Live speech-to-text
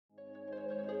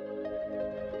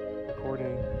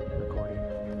Recording.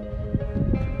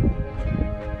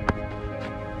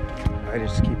 I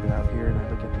just keep it out here and I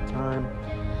look at the time.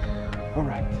 All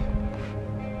right.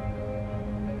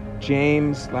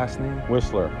 James, last name?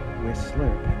 Whistler. Whistler.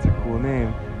 That's a cool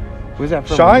name. Was that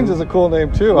from Shines is a cool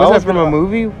name too. Was that from a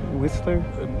movie? Whistler?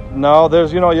 No,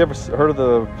 there's, you ever heard of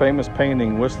the famous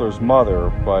painting Whistler's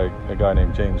Mother by a guy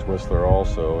named James Whisler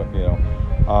also,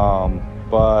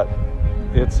 but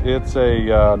it's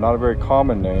a not a very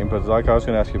common name, but like I was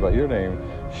going to ask you about your name,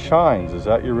 Shines. Is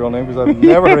that your real name? Because I've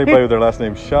never heard anybody with their last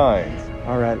name Shines.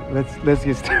 All right, let's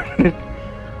get started.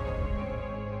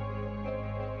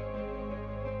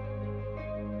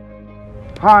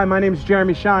 Hi, my name is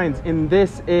Jeromie Shines, and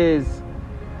this is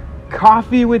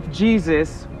Coffee with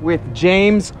Jesus with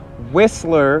James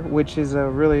Whisler, which is a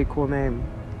really cool name.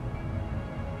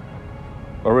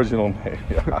 Original name.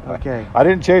 Yeah. Okay. I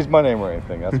didn't change my name or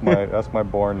anything. That's my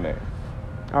born name.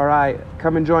 All right,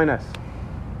 come and join us.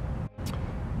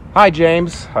 Hi,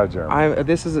 James. Hi, Jeremy.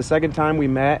 This is the second time we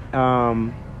met.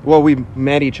 We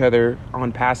met each other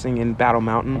on passing in Battle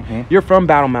Mountain. Mm-hmm. You're from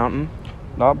Battle Mountain.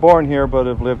 Not born here, but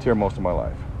have lived here most of my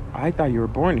life. I thought you were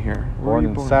born here. Born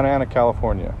in Santa Ana,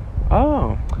 California.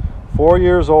 Oh. 4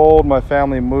 years old, my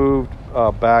family moved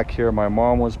back here. My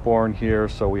mom was born here,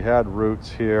 so we had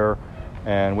roots here.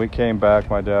 And we came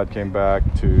back, my dad came back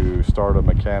to start a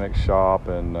mechanic shop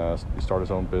and start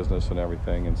his own business and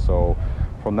everything. And so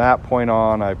from that point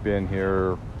on, I've been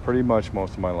here pretty much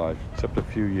most of my life, except a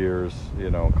few years,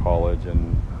 college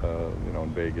and,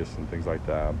 in Vegas and things like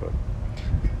that. But.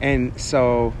 And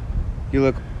so you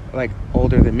look like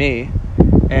older than me.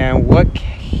 And what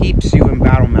keeps you in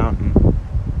Battle Mountain?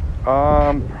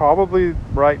 Probably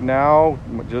right now,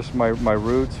 just my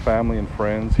roots, family and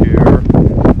friends here.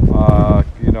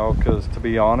 Because to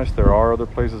be honest, there are other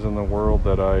places in the world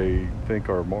that I think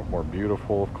are more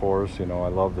beautiful, of course. I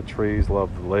love the trees,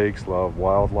 love the lakes, love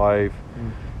wildlife,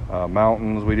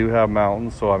 mountains. We do have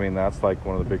mountains, so that's like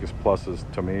one of the biggest pluses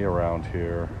to me around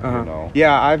here.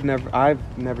 Yeah, I've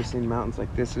never seen mountains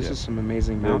like this. This is some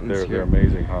amazing mountains here. They're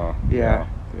amazing, huh? Yeah.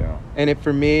 Yeah. And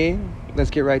for me, let's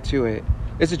get right to it.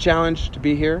 It's a challenge to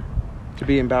be here, to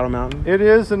be in Battle Mountain. It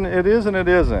is and it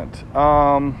isn't.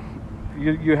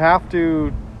 You have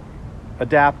to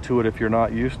adapt to it if you're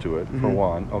not used to it, for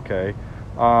one, okay?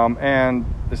 And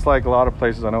it's like a lot of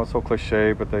places, I know it's so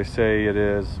cliche, but they say it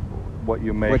is what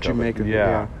you make of it.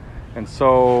 Yeah. And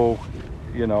so,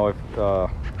 if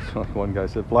one guy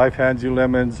said, if life hands you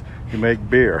lemons, you make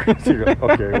beer. So you go,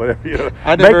 okay, whatever.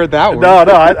 I never heard that one. No,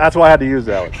 that's why I had to use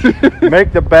that one.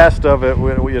 Make the best of it,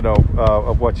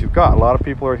 of what you've got. A lot of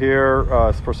people are here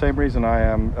for the same reason I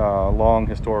am, long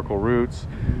historical roots.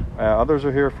 Others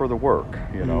are here for the work,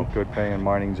 good paying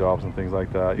mining jobs and things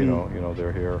like that.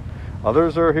 They're here.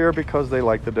 Others are here because they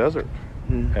like the desert.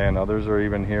 And others are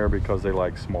even here because they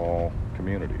like small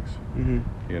communities.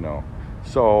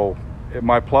 So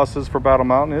my pluses for Battle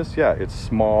Mountain is, it's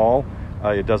small.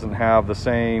 It doesn't have the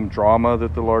same drama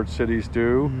that the large cities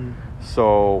do.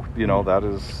 So, that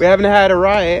is... We haven't had a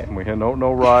riot. We had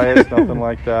no riots, nothing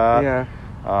like that. Yeah.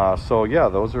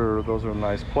 Those are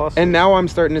nice pluses. And now I'm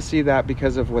starting to see that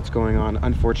because of what's going on,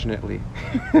 unfortunately.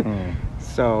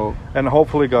 So... And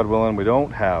hopefully, God willing, we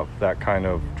don't have that kind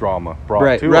of drama brought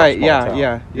to our small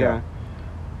town.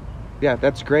 Yeah,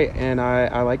 that's great. And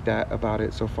I like that about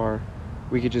it so far.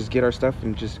 We could just get our stuff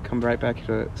and just come right back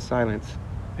to silence.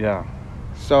 Yeah.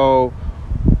 So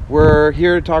we're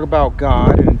here to talk about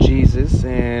God and Jesus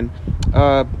and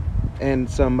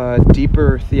some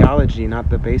deeper theology, not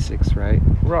the basics, right?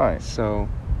 Right. So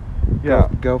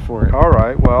go for it. All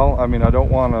right. Well, I don't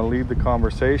want to lead the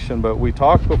conversation, but we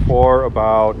talked before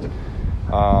about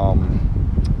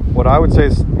what I would say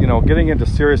is, getting into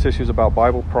serious issues about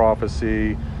Bible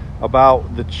prophecy,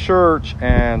 about the church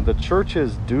and the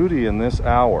church's duty in this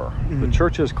hour, the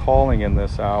church's calling in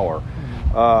this hour.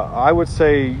 I would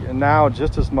say now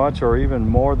just as much or even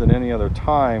more than any other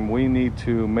time, we need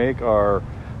to make our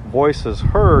voices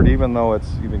heard, even though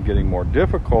it's even getting more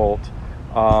difficult,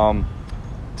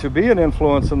 to be an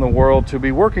influence in the world, to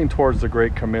be working towards the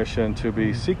Great Commission, to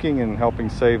be seeking and helping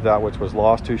save that which was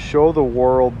lost, to show the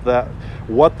world that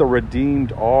what the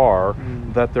redeemed are,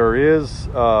 that there is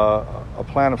a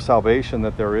plan of salvation,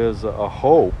 that there is a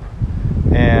hope,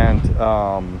 and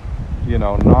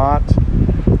not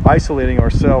isolating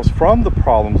ourselves from the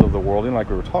problems of the world. Like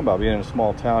we were talking about, being in a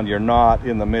small town, you're not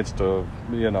in the midst of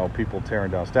people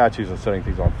tearing down statues and setting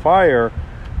things on fire,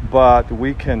 but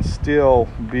we can still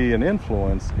be an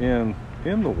influence in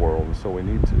the world. And so we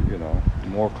need to,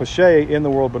 more cliche, in the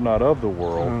world but not of the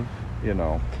world. you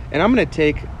know. And I'm going to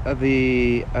take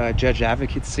the judge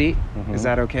advocate seat. Mm-hmm. Is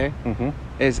that okay? Mm-hmm.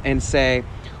 And say,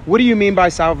 what do you mean by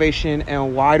salvation,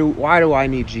 and why do I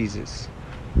need Jesus?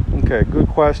 Okay, good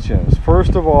questions.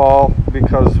 First of all,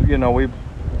 because, you know, we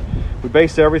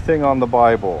base everything on the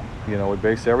Bible. You know, we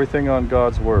base everything on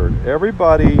God's Word.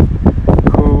 Everybody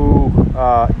who,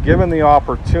 given the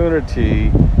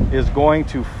opportunity, is going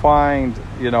to find,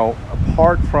 you know,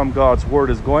 apart from God's Word,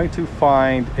 is going to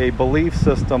find a belief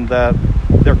system that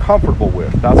they're comfortable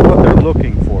with. That's what they're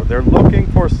looking for. They're looking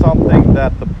for something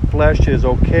that the flesh is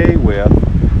okay with.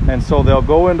 And so they'll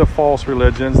go into false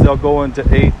religions, they'll go into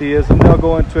atheism, they'll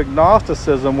go into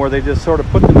agnosticism, where they just sort of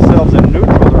put themselves in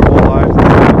neutral their whole lives.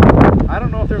 I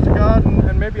don't know if there's a God,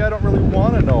 and maybe I don't really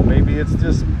want to know. Maybe it's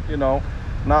just, you know,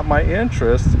 not my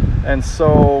interest. And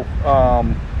so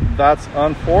that's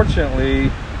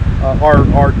unfortunately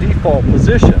our default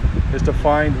position, is to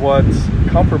find what's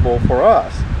comfortable for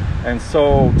us. And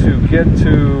so to get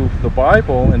to the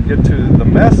Bible and get to the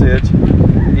message,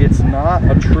 it's not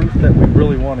a truth that we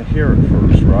really want to hear at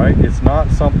first, right? It's not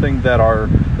something that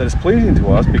is pleasing to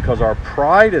us, because our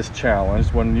pride is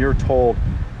challenged when you're told,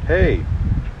 hey,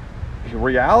 the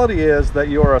reality is that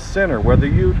you are a sinner. Whether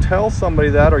you tell somebody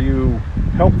that or you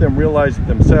help them realize it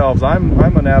themselves, I'm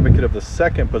an advocate of the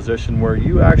second position, where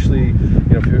you actually, you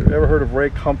know, if you've ever heard of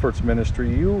Ray Comfort's ministry,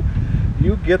 you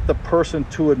get the person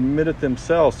to admit it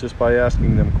themselves just by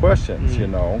asking them questions. You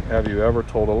know, have you ever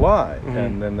told a lie?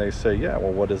 And then they say, yeah.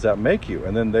 Well, what does that make you?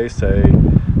 And then they say,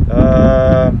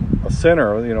 a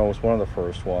sinner, you know, was one of the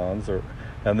first ones.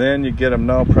 And then you get them,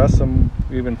 no, press them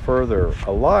even further,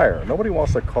 a liar. Nobody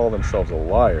wants to call themselves a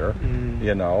liar.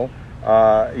 You know,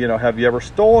 have you ever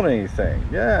stolen anything?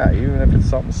 Yeah, even if it's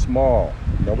something small.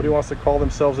 Nobody wants to call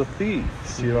themselves a thief.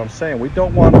 See what I'm saying? We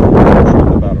don't want to know the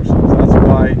truth about ourselves.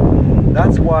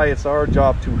 That's why it's our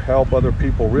job to help other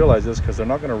people realize this, because they're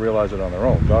not going to realize it on their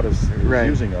own. God is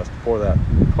using us for that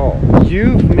call.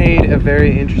 You've made a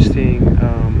very interesting,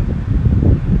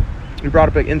 you brought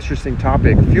up an interesting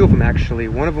topic, a few of them actually.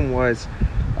 One of them was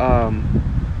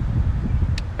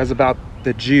about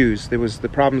the Jews. There was the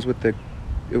problems with the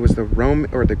Rome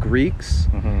or the Greeks,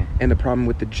 and the problem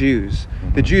with the Jews.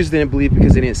 The Jews didn't believe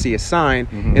because they didn't see a sign,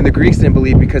 and the Greeks didn't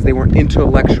believe because they weren't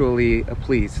intellectually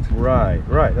pleased. Right.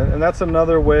 And that's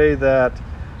another way that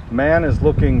man is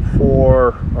looking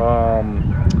for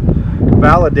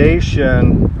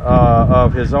validation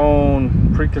of his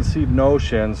own preconceived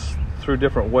notions through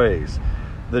different ways.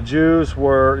 The Jews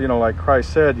were, you know, like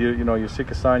Christ said, you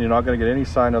seek a sign, you're not going to get any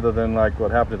sign other than like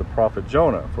what happened to the prophet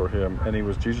Jonah for him. And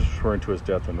Jesus referring to his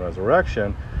death and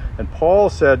resurrection. And Paul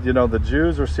said, you know, the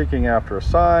Jews are seeking after a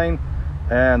sign,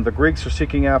 and the Greeks are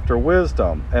seeking after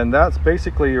wisdom. And that's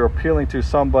basically, you're appealing to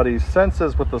somebody's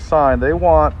senses with the sign. They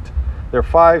want their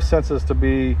five senses to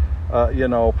be,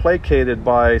 placated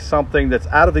by something that's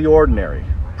out of the ordinary.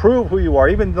 Prove who you are.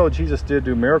 Even though Jesus did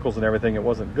do miracles and everything, it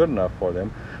wasn't good enough for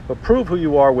them. But prove who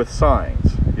you are with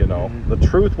signs. You know, the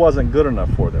truth wasn't good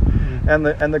enough for them. And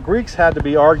the Greeks had to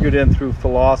be argued in through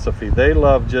philosophy. They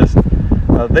loved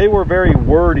they were very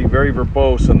wordy, very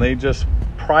verbose, and they just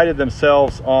prided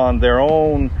themselves on their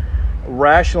own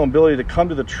rational ability to come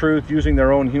to the truth using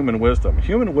their own human wisdom.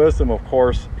 Human wisdom, of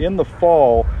course, in the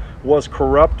fall was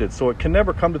corrupted, so it can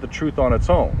never come to the truth on its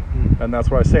own. And that's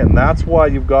what I say. And that's why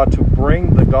you've got to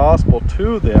bring the gospel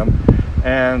to them.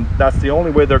 And that's the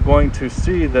only way they're going to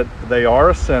see that they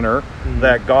are a sinner,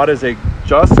 that God is a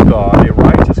just God, a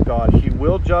righteous God. He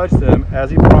will judge them, as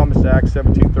he promised in Acts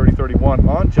 17:30-31,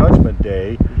 on Judgment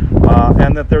Day,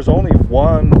 and that there's only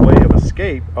one way of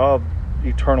escape of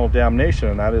eternal damnation,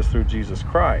 and that is through Jesus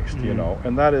Christ, you know.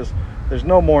 And there's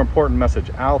no more important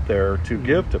message out there to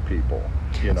give to people,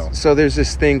 you know. So there's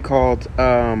this thing called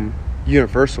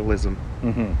universalism,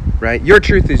 right? Your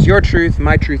truth is your truth,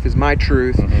 my truth is my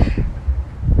truth.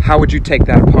 How would you take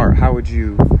that apart? How would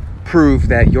you prove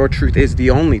that your truth is the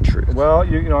only truth? Well,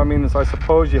 I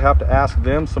suppose you have to ask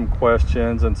them some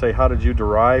questions and say, how did you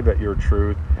derive at your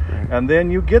truth? And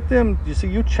then you get them,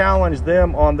 you challenge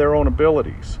them on their own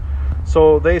abilities.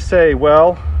 So they say,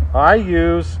 well, I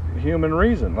use human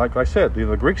reason. Like I said,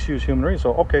 the Greeks use human reason.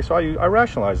 So I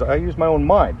rationalize. I use my own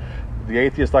mind. The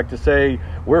atheists like to say,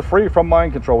 we're free from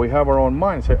mind control. We have our own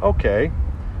mind. Say, okay,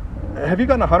 have you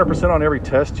gotten 100% on every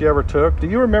test you ever took? Do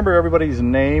you remember everybody's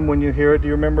name when you hear it? Do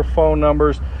you remember phone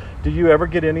numbers? Do you ever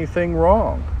get anything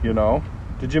wrong? You know,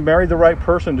 did you marry the right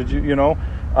person? Did you,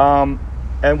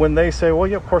 and when they say, well,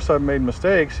 yeah, of course I've made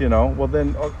mistakes, well,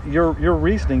 then your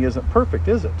reasoning isn't perfect,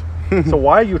 is it? So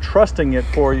why are you trusting it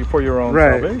for your own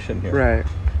salvation here? Right.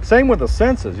 Same with the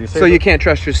senses. You say so you can't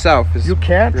trust yourself. You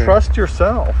can't trust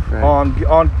yourself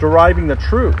on deriving the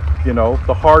truth. You know,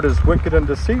 the heart is wicked and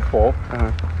deceitful.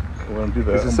 We want to do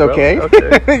the Is this umbrella?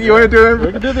 okay? You want to do it?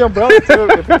 We can do the umbrella too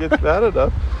if it gets bad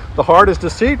enough. The heart is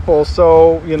deceitful,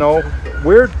 so you know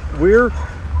we're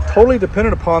totally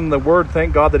dependent upon the Word.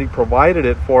 Thank God that He provided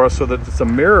it for us, so that it's a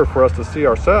mirror for us to see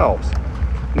ourselves.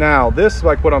 Now, this,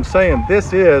 like what I'm saying,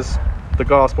 this is the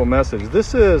gospel message.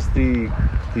 This is the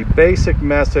basic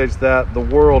message that the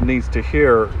world needs to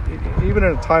hear, even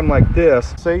in a time like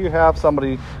this. Say you have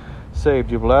somebody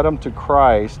saved, you've led them to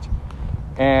Christ,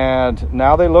 and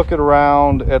now they look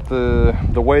around at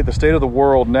the state of the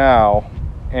world now,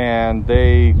 and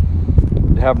they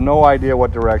have no idea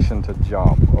what direction to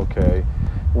jump. Okay,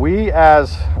 we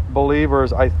as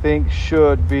believers, I think,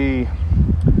 should be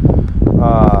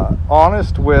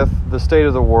honest with the state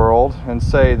of the world and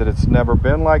say that it's never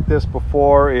been like this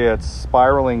before. It's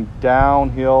spiraling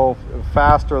downhill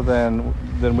faster than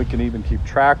we can even keep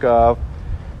track of,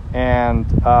 and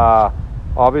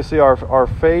obviously our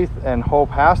faith and hope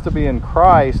has to be in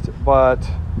Christ. But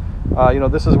you know,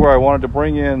 this is where I wanted to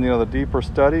bring in, you know, the deeper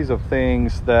studies of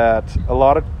things that a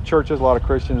lot of churches, a lot of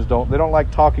Christians don't like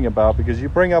talking about, because you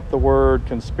bring up the word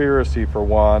conspiracy for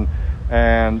one,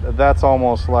 and that's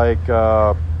almost like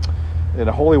in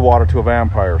a holy water to a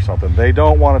vampire or something. They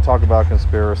don't want to talk about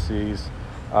conspiracies,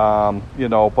 you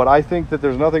know, but I think that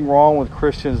there's nothing wrong with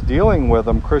Christians dealing with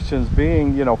them. Christians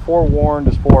being, you know, forewarned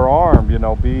is forearmed, you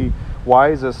know, be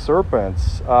wise as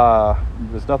serpents.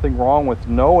 There's nothing wrong with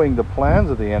knowing the plans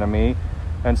of the enemy.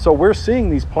 And so we're seeing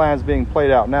these plans being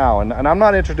played out now. And I'm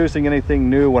not introducing anything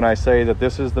new when I say that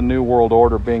this is the new world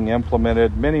order being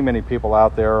implemented. Many people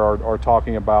out there are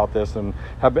talking about this, and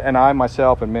I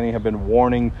myself and many have been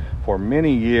warning for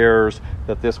many years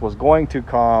that this was going to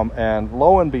come. And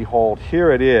lo and behold, here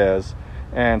it is.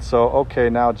 And so, okay,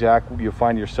 now, Jack, you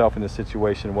find yourself in this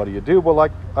situation. What do you do? Well,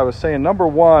 like I was saying, number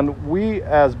one, we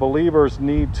as believers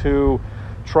need to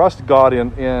trust God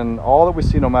in all that we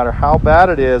see, no matter how bad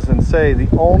it is, and say the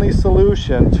only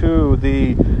solution to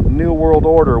the new world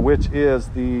order, which is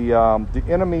the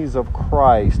enemies of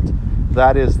Christ,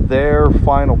 that is their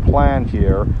final plan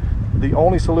here. The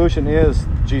only solution is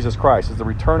Jesus Christ, is the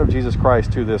return of Jesus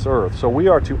Christ to this earth. So we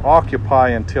are to occupy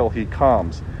until He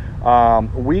comes.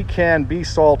 We can be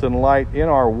salt and light in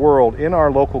our world, in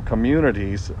our local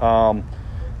communities,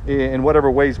 in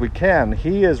whatever ways we can.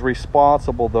 He is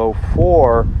responsible, though,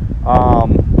 for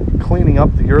cleaning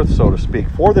up the earth, so to speak,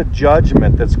 for the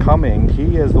judgment that's coming.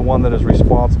 He is the one that is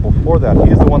responsible for that.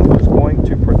 He is the one who's going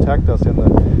to protect us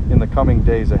in the coming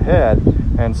days ahead.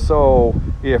 And so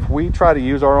if we try to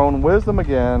use our own wisdom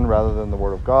again rather than the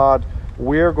Word of God,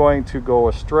 we're going to go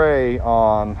astray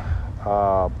on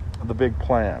the big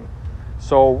plan.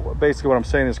 So basically what I'm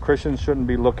saying is Christians shouldn't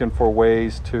be looking for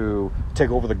ways to take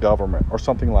over the government or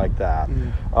something like that,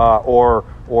 or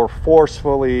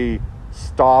forcefully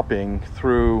stopping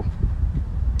through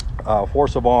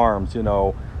force of arms, you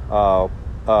know,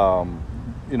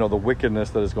 the wickedness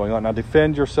that is going on. Now,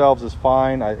 defend yourselves is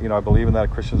fine. I believe in that, a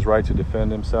Christian's right to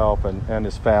defend himself and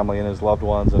his family and his loved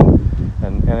ones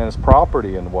and his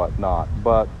property and whatnot.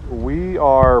 But we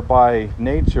are by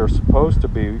nature supposed to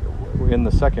be, in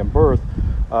the second birth,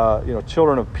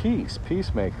 children of peace,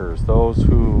 peacemakers, those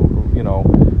who,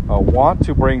 want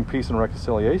to bring peace and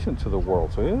reconciliation to the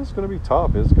world. So it's going to be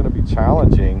tough. It's going to be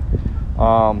challenging,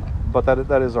 but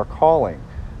that is our calling.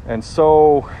 And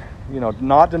so,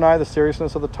 not deny the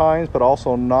seriousness of the times, but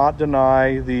also not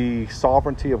deny the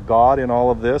sovereignty of God in all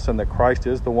of this, and that Christ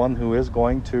is the one who is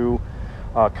going to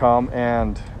come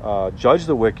and judge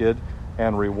the wicked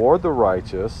and reward the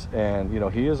righteous. And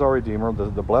He is our Redeemer.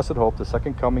 The blessed hope, the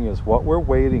second coming, is what we're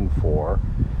waiting for.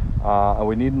 And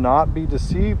we need not be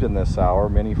deceived in this hour.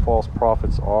 Many false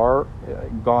prophets are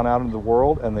gone out into the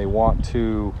world, and they want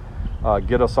to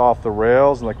get us off the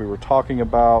rails. And like we were talking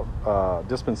about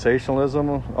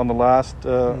dispensationalism on the last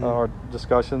our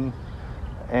discussion,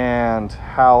 and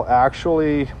how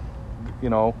actually,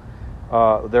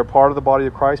 they're part of the body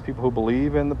of Christ. People who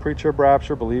believe in the preacher of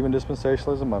rapture, believe in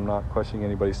dispensationalism. I'm not questioning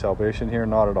anybody's salvation here,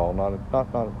 not at all, not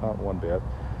one bit.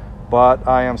 But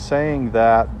I am saying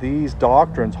that these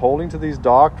doctrines, holding to these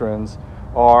doctrines,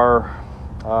 are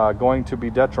going to be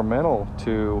detrimental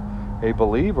to a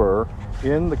believer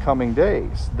in the coming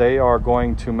days. They are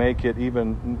going to make it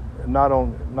even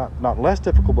not less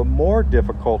difficult, but more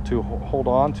difficult to hold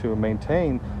on to and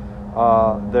maintain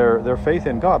their faith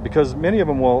in God, because many of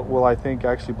them will I think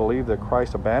actually believe that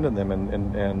Christ abandoned them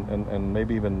and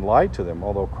maybe even lied to them.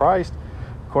 Although Christ,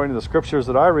 according to the scriptures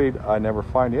that I read, I never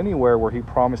find anywhere where He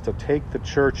promised to take the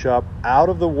church up out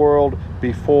of the world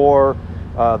before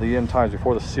the end times,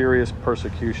 before the serious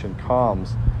persecution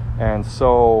comes. And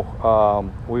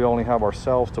so we only have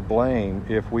ourselves to blame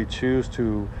if we choose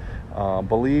to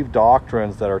believe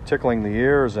doctrines that are tickling the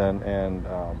ears and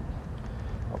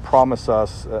promise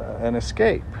us an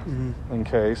escape.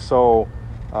 Okay, so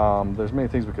there's many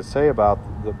things we could say about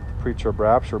the preacher of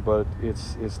rapture, but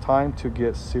it's time to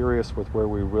get serious with where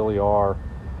we really are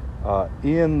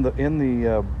in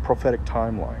the prophetic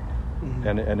timeline,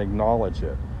 and acknowledge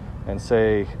it, and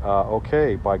say,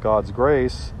 okay, by God's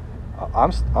grace,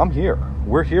 I'm here.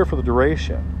 We're here for the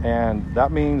duration, and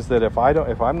that means that if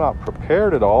I'm not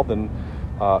prepared at all, then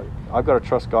I've got to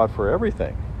trust God for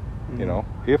everything. You know,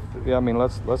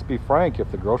 let's be frank.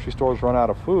 If the grocery stores run out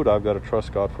of food, I've got to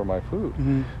trust God for my food.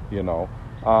 You know,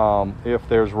 if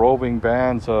there's roving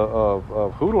bands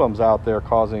of hoodlums out there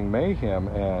causing mayhem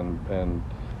and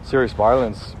serious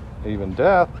violence, even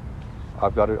death,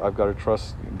 I've got to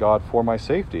trust God for my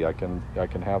safety. I can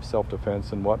have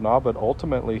self-defense and whatnot, but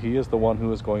ultimately He is the one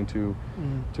who is going to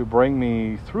bring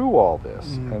me through all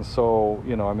this. And so,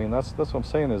 you know, I mean, that's what I'm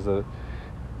saying, is that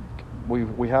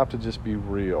we have to just be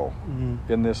real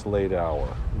in this late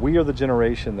hour. We are the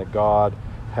generation that God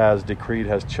has decreed,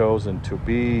 has chosen to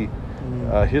be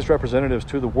His representatives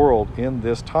to the world in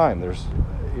this time. There's,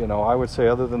 you know, I would say,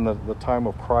 other than the time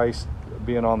of Christ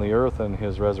being on the earth and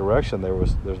His resurrection,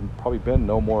 there's probably been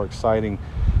no more exciting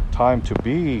time to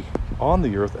be on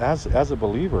the earth as a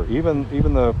believer.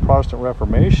 Even the Protestant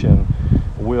Reformation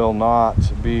will not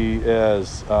be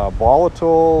as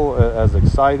volatile, as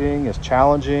exciting, as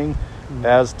challenging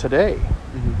as today.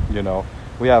 You know,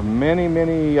 we have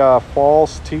many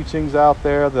false teachings out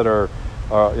there that are,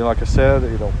 you know, like I said,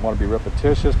 you don't want to be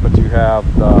repetitious, but you have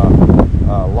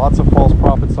lots of false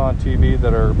prophets on TV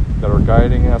that are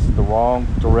guiding us the wrong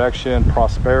direction.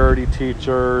 Prosperity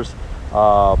teachers,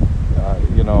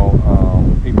 you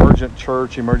know, emergent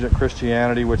church, emergent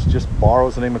Christianity, which just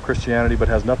borrows the name of Christianity but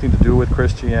has nothing to do with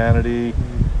Christianity.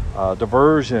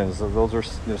 Diversions, those are,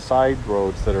 you know, side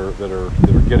roads that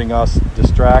are getting us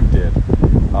distracted.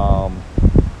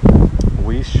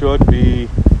 We should be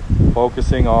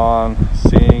focusing on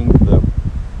seeing the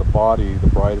body, the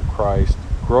bride of Christ,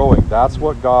 growing. That's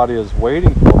what God is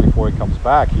waiting for before He comes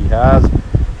back. He has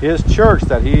His church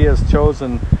that He has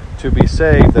chosen to be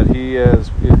saved, that He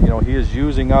is, you know, He is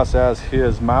using us as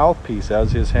His mouthpiece,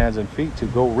 as His hands and feet to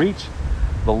go reach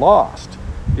the lost.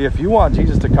 If you want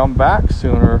Jesus to come back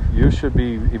sooner, you should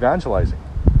be evangelizing.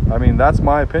 I mean, that's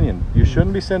my opinion. You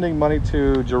shouldn't be sending money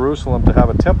to Jerusalem to have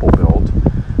a temple built,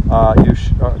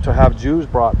 to have Jews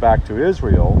brought back to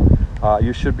Israel.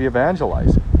 You should be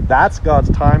evangelizing. That's God's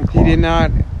time clock. He did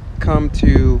not come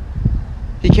to...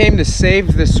 He came to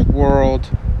save this world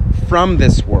from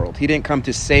this world. He didn't come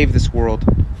to save this world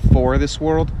for this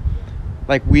world.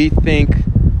 Like we think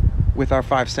with our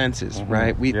five senses,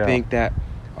 right? We think that,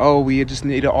 oh, we just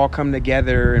need to all come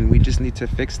together and we just need to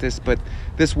fix this. But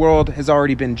this world has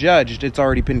already been judged. It's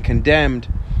already been condemned.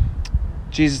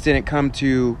 Jesus didn't come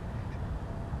to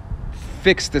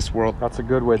fix this world. That's a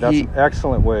good way. That's an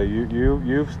excellent way.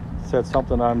 You've said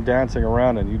something I'm dancing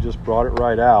around, and you just brought it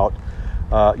right out.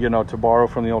 You know, to borrow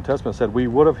from the Old Testament, said we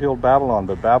would have healed Babylon,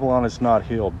 but Babylon is not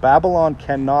healed. Babylon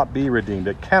cannot be redeemed.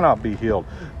 It cannot be healed.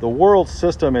 The world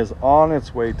system is on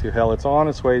its way to hell. It's on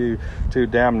its way to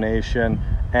damnation,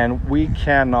 and we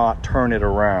cannot turn it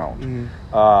around.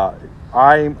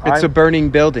 It's a burning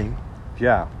building.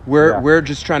 Yeah. We're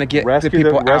just trying to get the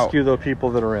people out. Rescue the people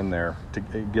that are in there to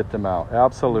get them out.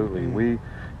 Absolutely.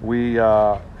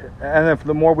 And if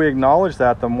the more we acknowledge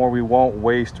that, the more we won't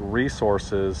waste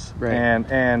resources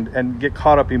and get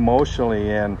caught up emotionally.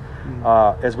 And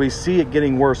as we see it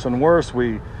getting worse and worse,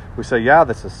 we say, yeah,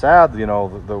 this is sad. You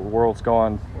know, the world's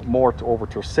gone more over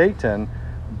to Satan.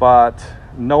 But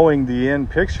knowing the end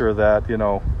picture, that, you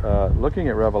know, looking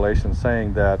at Revelation,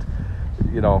 saying that,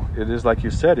 you know, it is like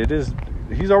you said, it is.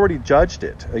 He's already judged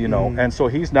it, you know, and so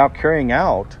He's now carrying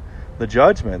out the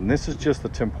judgment. And this is just the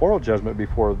temporal judgment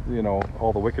before, you know,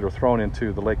 all the wicked are thrown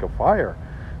into the lake of fire.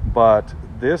 But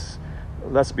this,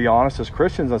 let's be honest as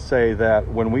Christians and say that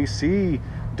when we see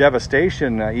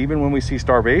devastation, even when we see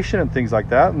starvation and things like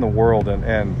that in the world,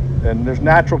 and there's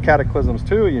natural cataclysms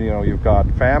too, you know, you've got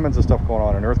famines and stuff going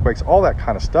on and earthquakes, all that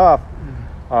kind of stuff.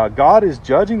 God is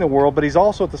judging the world, but He's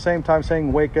also at the same time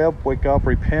saying, wake up,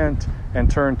 repent, and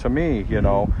turn to me. You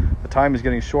know, the time is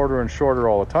getting shorter and shorter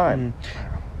all the time.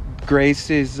 Grace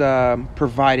is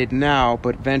provided now,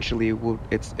 but eventually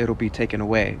it'll be taken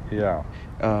away. Yeah.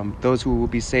 Those who will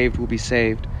be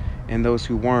saved, and those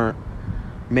who weren't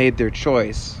made their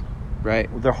choice, right?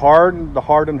 The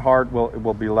hardened heart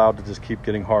will be allowed to just keep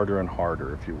getting harder and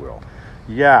harder, if you will.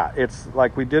 Yeah, it's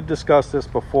like we did discuss this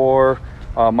before.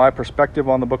 My perspective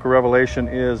on the book of Revelation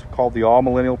is called the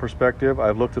all-millennial perspective.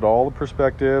 I've looked at all the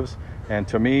perspectives, and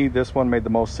to me, this one made the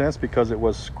most sense because it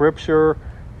was Scripture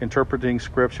interpreting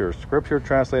Scripture, Scripture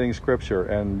translating Scripture,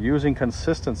 and using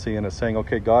consistency in it, saying,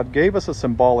 okay, God gave us a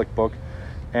symbolic book,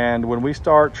 and when we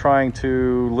start trying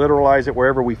to literalize it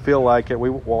wherever we feel like it, I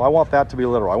want that to be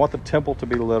literal. I want the temple to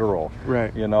be literal.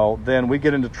 Right. Then we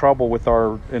get into trouble with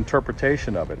our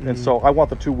interpretation of it. And so I want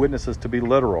the 2 witnesses to be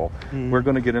literal. We're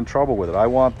going to get in trouble with it. I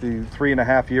want the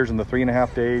 3.5 years and the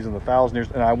 3.5 days and the 1,000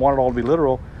 years, and I want it all to be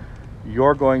literal.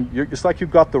 It's like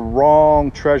you've got the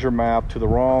wrong treasure map to the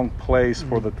wrong place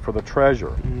for the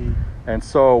treasure. And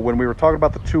so when we were talking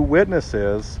about the 2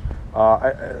 witnesses,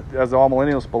 as all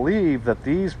millennials believe that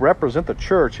these represent the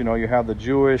church. You have the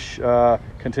Jewish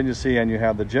contingency and you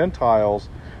have the Gentiles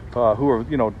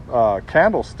who are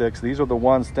candlesticks. These are the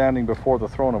ones standing before the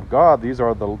throne of God. These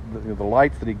are the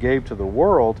lights that he gave to the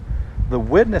world. The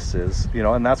witnesses,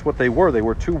 and that's what they were. They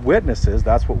were 2 witnesses.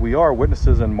 That's what we are,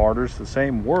 witnesses and martyrs, the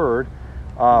same word,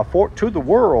 to the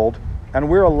world. And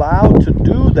we're allowed to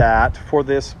do that for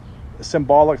this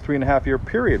symbolic 3.5-year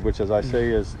period, which, as I say,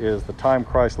 is the time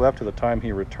Christ left to the time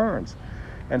he returns.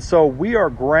 And so we are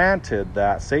granted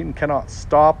that Satan cannot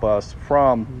stop us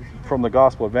from the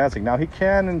gospel advancing. Now, he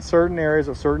can in certain areas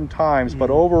at certain times, but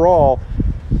overall,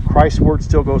 Christ's word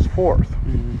still goes forth.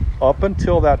 Up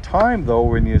until that time, though,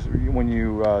 when you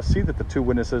see that the 2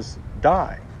 witnesses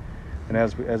die. And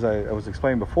as I was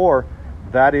explaining before,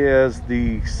 that is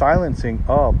the silencing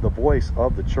of the voice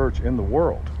of the church in the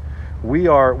world.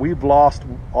 We've lost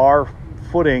our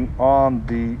footing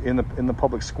in the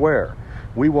public square.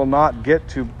 We will not get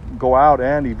to go out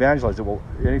and evangelize.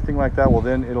 Anything like that,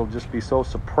 then it'll just be so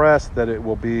suppressed that it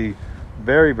will be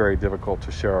very, very difficult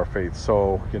to share our faith.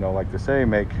 So, like they say,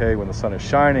 make hay when the sun is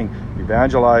shining,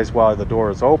 evangelize while the door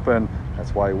is open.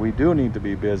 That's why we do need to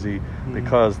be busy,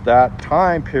 because that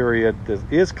time period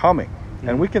is coming.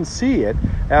 And we can see it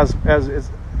as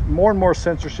more and more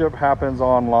censorship happens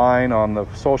online, on the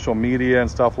social media and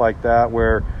stuff like that,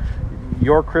 where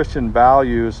your Christian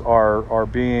values are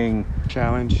being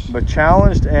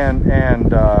challenged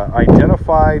and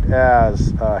identified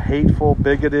as hateful,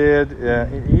 bigoted,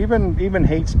 even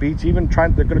hate speech. They're going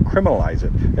to criminalize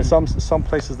it. In some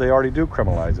places they already do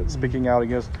criminalize it. Speaking out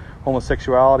against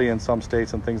homosexuality in some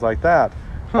states and things like that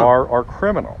are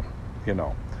criminal.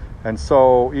 And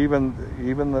so even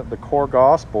the core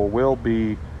gospel will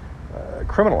be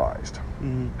criminalized.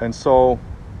 And so,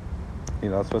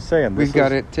 that's what I'm saying. We've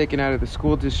got it taken out of the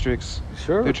school districts.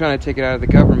 Sure. They're trying to take it out of the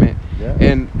government. Yeah.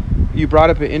 And you brought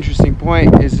up an interesting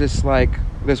point. Is this like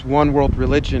this one world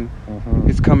religion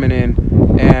is coming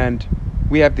in, and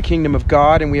we have the kingdom of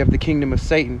God and we have the kingdom of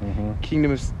Satan.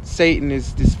 Kingdom of Satan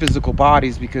is these physical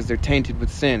bodies because they're tainted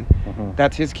with sin.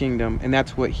 That's his kingdom, and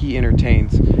that's what he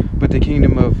entertains. But the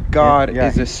kingdom of God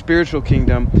is a spiritual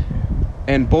kingdom,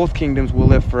 and both kingdoms will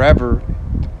live forever,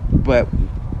 but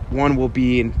one will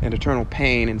be in eternal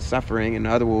pain and suffering, and the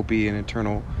other will be in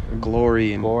eternal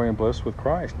glory and bliss with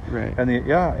Christ. Right. And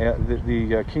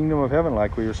the kingdom of heaven,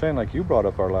 like we were saying, like you brought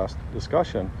up our last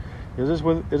discussion, it is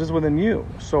within you.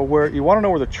 So where you want to know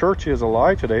where the church is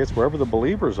alive today, it's wherever the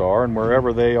believers are and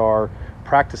wherever they are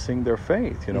practicing their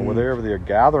faith. Wherever they are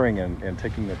gathering and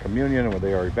taking their communion, and where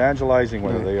they are evangelizing,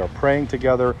 whether they are praying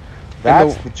together.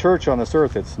 That's the church on this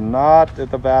earth. It's not at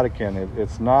the Vatican.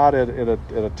 It's not at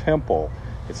a temple.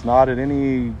 It's not at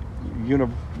any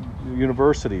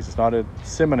universities. It's not at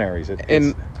seminaries. So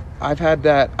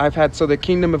the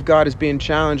kingdom of God is being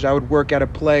challenged. I would work at a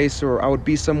place, or I would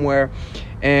be somewhere,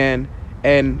 and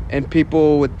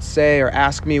people would say or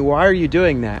ask me, why are you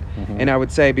doing that? And I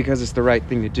would say, because it's the right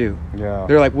thing to do. Yeah.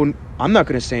 They're like, well, I'm not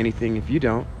going to say anything if you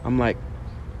don't. I'm like,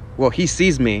 well, he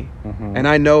sees me, and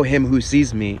I know him who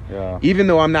sees me. Yeah. Even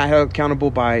though I'm not held accountable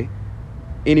by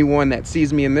anyone that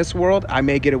sees me in this world, I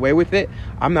may get away with it.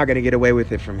 I'm not going to get away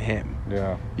with it from him.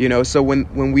 Yeah. So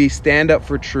when we stand up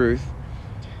for truth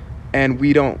and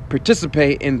we don't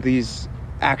participate in these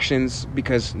actions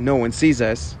because no one sees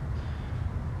us,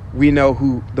 we know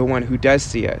who the one who does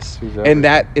see us. And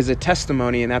that is a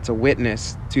testimony, and that's a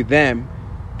witness to them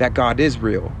that God is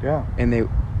real. Yeah. And they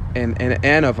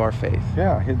and of our faith.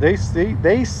 Yeah.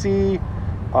 They see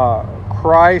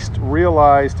Christ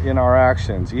realized in our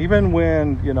actions. Even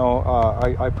when,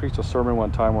 I preached a sermon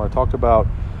one time where I talked about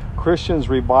Christians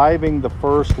reviving the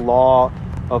first law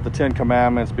of the 10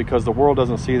 Commandments because the world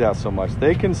doesn't see that so much.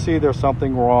 They can see there's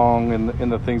something wrong in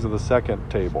the things of the second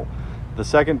table. The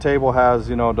second table has,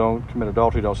 don't commit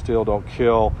adultery, don't steal, don't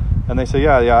kill. and they say,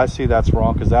 yeah, I see that's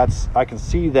wrong, because I can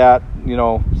see that,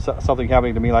 something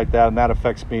happening to me like that, and that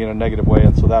affects me in a negative way,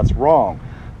 and so that's wrong.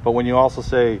 But when you also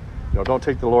say, don't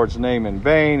take the Lord's name in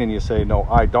vain, and you say no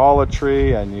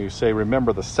idolatry, and you say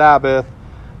remember the Sabbath,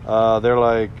 they're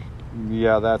like,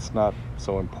 yeah, that's not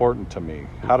so important to me.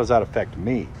 How does that affect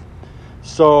me?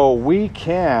 So we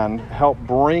can help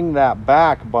bring that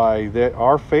back by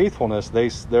our faithfulness.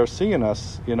 They're seeing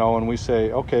us, and we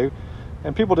say, okay.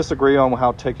 And people disagree on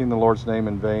how taking the Lord's name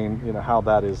in vain, how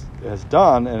that is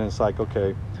done. And it's like,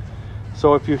 okay.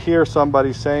 So if you hear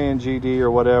somebody saying GD or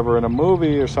whatever in a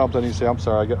movie or something, you say, I'm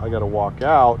sorry, I got to walk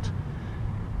out.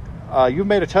 You've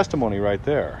made a testimony right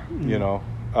there,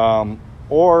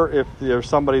 or if there's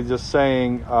somebody just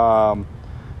saying,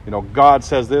 God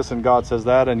says this and God says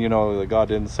that, and that God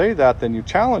didn't say that, then you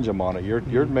challenge them on it.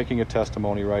 You're making a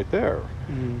testimony right there.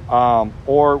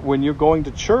 Or when you're going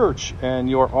to church and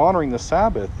you're honoring the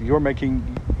Sabbath, you're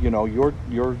making,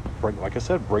 you're like I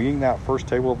said, bringing that first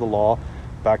table of the law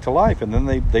back to life, and then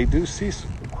they do see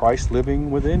Christ living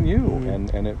within you,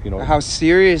 and it, how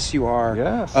serious you are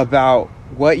yes. about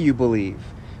what you believe,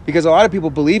 because a lot of people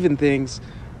believe in things,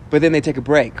 but then they take a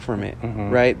break from it,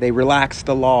 right? They relax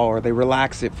the law, or they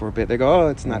relax it for a bit. They go, oh,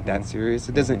 it's not that serious.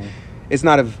 It doesn't. It's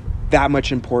not of that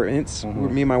much importance.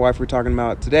 Me and my wife were talking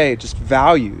about today, just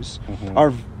values.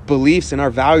 Our beliefs and our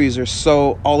values are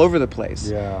so all over the place.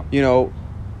 Yeah.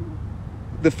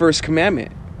 The first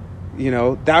commandment,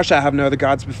 thou shalt have no other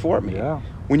gods before me. Yeah.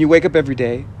 When you wake up every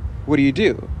day, what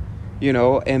do?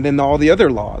 And then all the other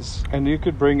laws. And you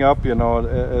could bring up,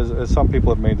 as some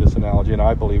people have made this analogy, and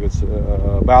I believe it's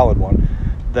a valid one,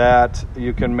 that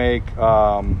you can make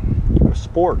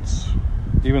sports,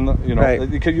 even right.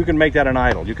 you can make that an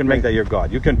idol. You can make that your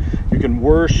god. You can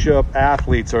worship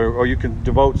athletes, or you can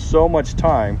devote so much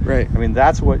time. Right. I mean,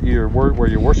 that's what where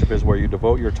your worship is, where you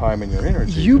devote your time and your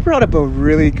energy. You brought up a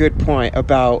really good point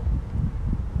about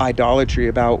idolatry,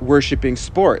 about worshiping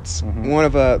sports. One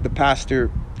of the pastor,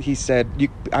 he said,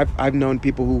 I've known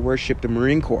people who worship the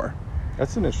Marine Corps.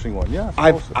 That's an interesting one. Yeah,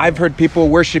 I've heard people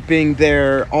worshiping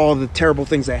all the terrible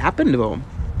things that happen to them.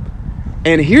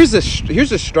 And here's a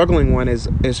struggling one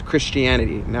is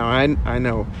Christianity. Now I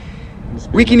know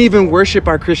we can even worship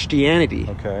our Christianity.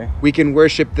 Okay. We can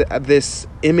worship this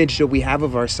image that we have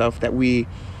of ourselves that we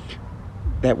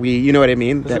you know what I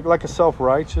mean? Is it like a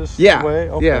self-righteous way?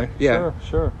 Okay. Yeah.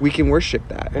 Sure. We can worship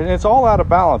that. And it's all out of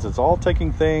balance. It's all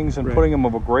taking things and putting them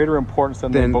of a greater importance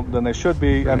than they should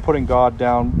be, and putting God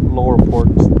down lower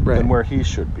importance than where He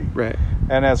should be. Right.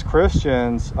 And as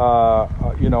Christians,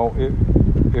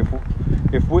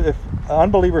 if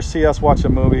unbelievers see us watch a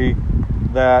movie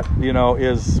that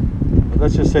is,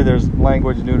 let's just say there's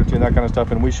language, nudity, and that kind of stuff,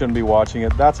 and we shouldn't be watching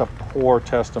it, that's a poor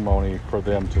testimony for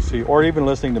them to see. Or even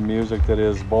listening to music that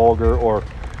is vulgar or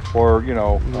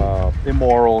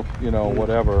immoral,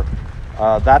 whatever.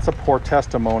 That's a poor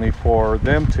testimony for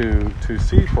them to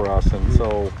see for us. And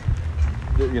so,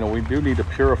 we do need to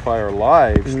purify our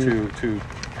lives to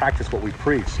practice what we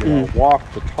preach, walk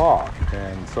the talk.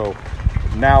 And so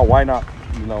now, why not,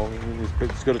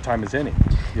 as good a time as any,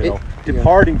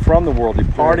 departing from the world,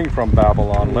 departing from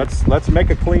Babylon. Let's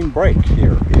make a clean break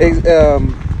here.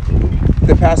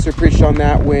 The pastor preached on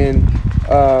that when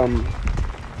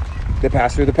the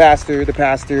pastor,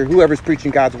 whoever's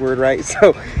preaching God's word, right?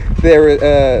 So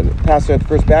there, pastor at the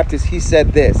First Baptist, he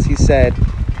said this. He said,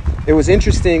 it was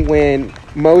interesting when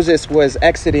Moses was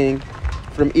exiting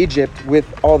from Egypt with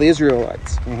all the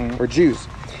Israelites or Jews,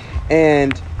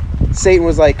 and Satan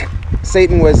was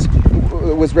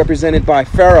represented by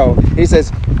Pharaoh. He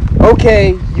says,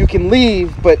 okay, you can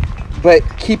leave, but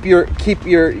keep your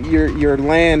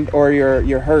land or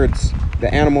your herds.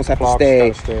 The animals have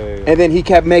to stay. And then he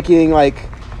kept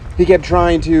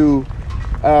trying to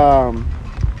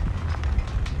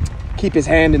keep his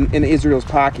hand in Israel's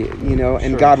pocket,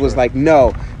 and God was like,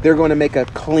 no, they're going to make a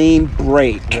clean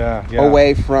break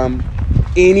away from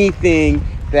anything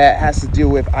that has to do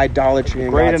with idolatry.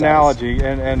 And great God's analogy,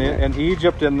 and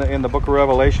Egypt in the Book of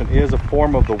Revelation is a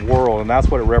form of the world, and that's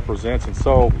what it represents. And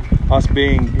so, us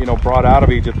being brought out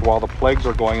of Egypt while the plagues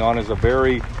are going on is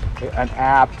an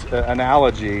apt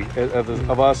analogy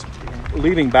of us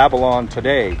leaving Babylon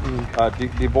today,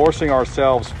 divorcing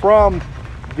ourselves from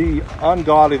the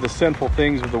ungodly, the sinful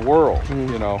things of the world.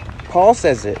 Paul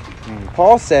says it.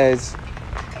 Paul says,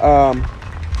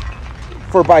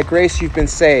 "For by grace you've been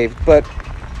saved." But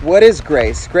what is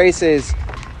grace? Grace is,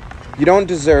 you don't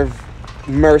deserve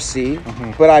mercy,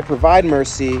 but I provide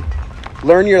mercy.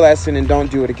 Learn your lesson and don't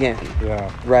do it again.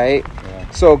 Yeah. Right? Yeah.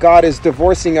 So God is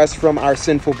divorcing us from our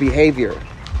sinful behavior.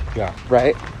 Yeah.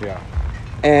 Right? Yeah.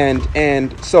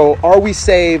 And so are we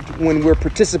saved when we're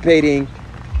participating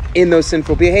in those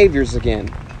sinful behaviors again?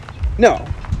 No.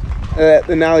 The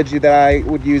analogy that I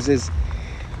would use is,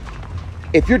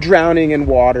 if you're drowning in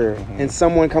water and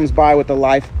someone comes by with a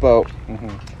lifeboat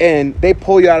and they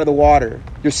pull you out of the water,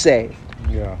 you're saved.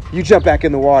 Yeah. You jump back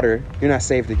in the water, you're not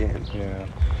saved again. Yeah.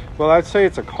 Well, I'd say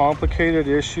it's a complicated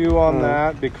issue on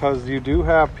that, because you do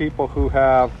have people who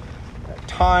have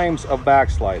times of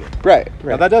backsliding. Right.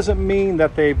 Now, that doesn't mean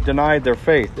that they've denied their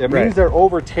faith. It Right. means they're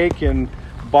overtaken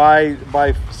by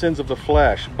sins of the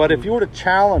flesh. But if you were to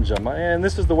challenge them, and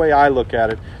this is the way I look at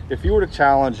it, if you were to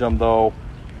challenge them, though,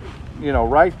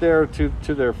 right there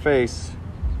to their face,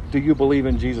 do you believe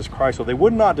in Jesus Christ? So they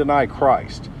would not deny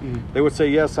Christ. They would say,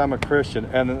 yes, I'm a Christian.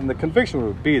 And the conviction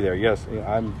would be there. Yes,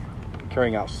 I'm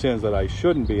carrying out sins that I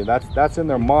shouldn't be. And that's in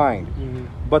their mind.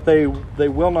 But they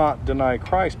will not deny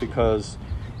Christ, because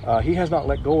he has not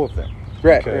let go of them.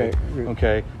 Right, Okay. right.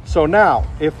 Okay. So now,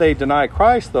 if they deny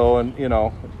Christ, though, and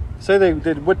say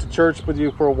they went to church with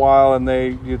you for a while, and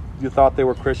you thought they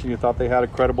were Christian, you thought they had a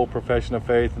credible profession of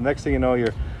faith, and next thing you know,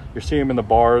 you're seeing them in the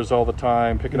bars all the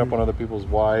time, picking up on other people's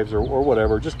wives or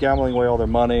whatever, just gambling away all their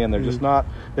money, and they're just not,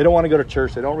 they don't want to go to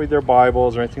church, they don't read their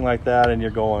Bibles or anything like that, and you're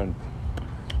going,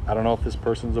 I don't know if this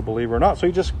person's a believer or not. So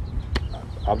I'm just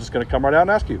going to come right out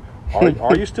and ask you,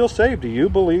 are you still saved? Do you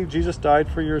believe Jesus died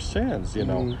for your sins?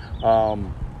 And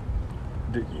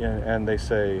they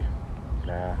say,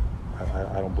 nah,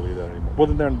 I don't believe that anymore. Well,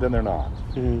 then they're not.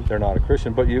 They're not a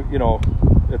Christian. But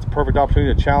it's a perfect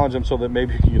opportunity to challenge them so that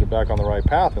maybe you can get back on the right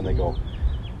path. And they go,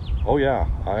 oh yeah,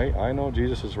 I know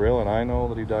Jesus is real, and I know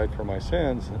that he died for my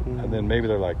sins. And then maybe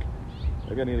they're like,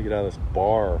 maybe I need to get out of this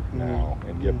bar now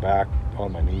and get back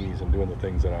on my knees and doing the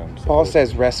things that I'm supposed Paul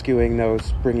says rescuing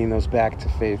those, bringing those back to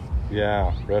faith.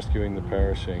 Yeah, rescuing the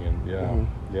perishing, and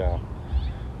yeah.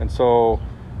 And so,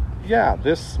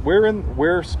 we're in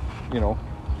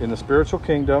the spiritual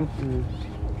kingdom.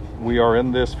 We are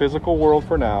in this physical world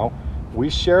for now. We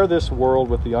share this world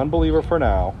with the unbeliever for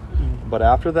now, but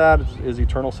after that is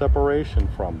eternal separation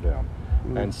from them.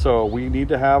 And so we need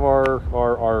to have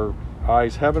our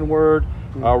eyes heavenward,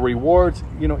 our rewards.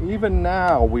 Even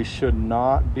now we should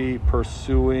not be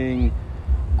pursuing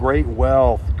great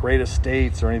wealth, great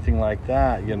estates, or anything like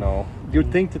that.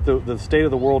 You'd think that the state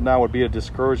of the world now would be a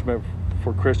discouragement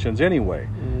for Christians anyway,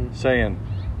 saying,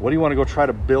 what do you want to go try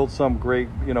to build some great,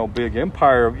 big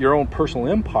empire, your own personal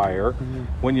empire,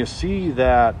 when you see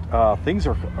that things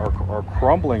are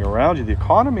crumbling around you? The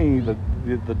economy,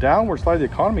 the downward slide of the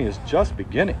economy is just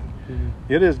beginning.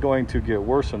 It is going to get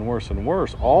worse and worse and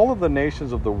worse. All of the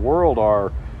nations of the world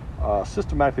are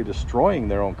systematically destroying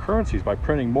their own currencies by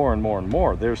printing more and more and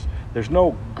more. There's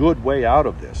no good way out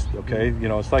of this. Okay,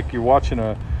 it's like you're watching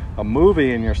a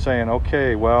movie and you're saying,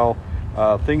 okay, well,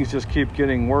 things just keep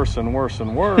getting worse and worse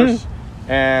and worse,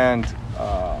 and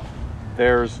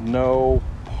there's no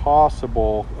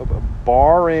possible,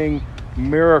 barring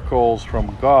miracles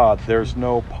from God, there's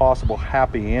no possible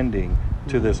happy ending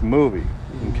to this movie.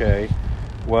 Okay,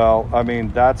 well, I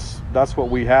mean, that's what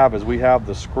we have, is we have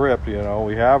the script.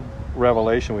 We have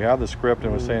Revelation, we have the script,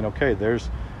 and we're saying, okay,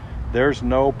 there's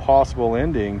no possible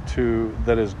ending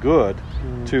that is good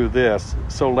to this.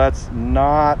 So let's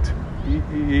not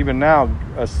even now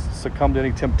succumb to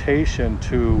any temptation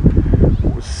to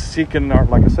seeking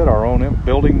like I said, our own,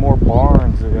 building more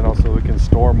barns, so we can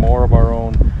store more of our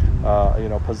own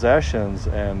possessions.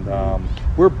 And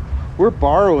we're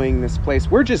borrowing this place.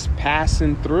 We're just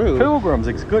passing through. Pilgrims.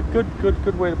 It's good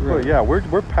way to put it. Yeah,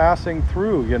 we're passing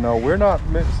through. We're not.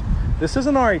 This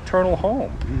isn't our eternal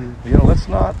home. Let's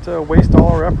not waste all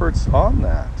our efforts on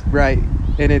that. Right,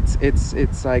 and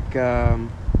it's like.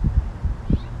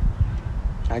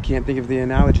 I can't think of the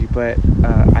analogy, but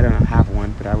I don't have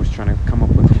one, but I was trying to come up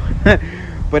with one.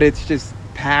 But it's just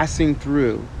passing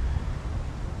through.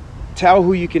 Tell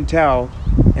who you can tell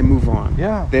and move on.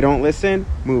 Yeah. They don't listen,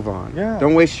 move on. Yeah.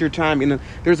 Don't waste your time.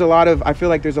 I feel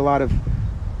like there's a lot of,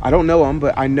 I don't know them,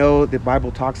 but I know the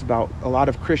Bible talks about a lot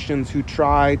of Christians who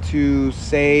try to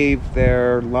save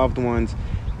their loved ones,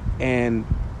 and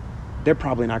they're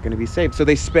probably not going to be saved. So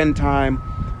they spend time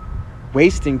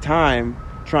wasting time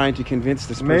trying to convince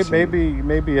this person.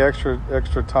 Maybe extra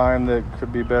time that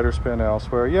could be better spent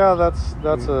elsewhere. Yeah,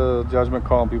 that's a judgment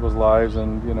call on people's lives,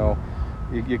 and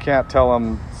you can't tell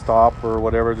them stop or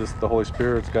whatever. Just the Holy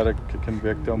Spirit's got to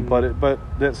convict them. But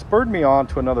that spurred me on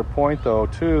to another point, though,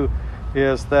 too,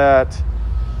 is that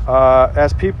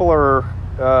as people are,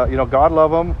 God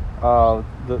love them,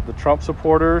 the Trump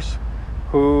supporters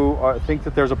who think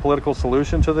that there's a political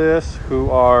solution to this, who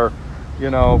are,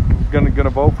 going to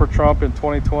vote for Trump in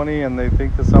 2020, and they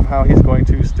think that somehow he's going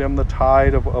to stem the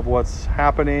tide of what's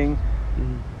happening.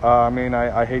 I mean,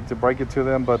 I hate to break it to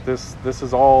them, but this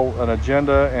is all an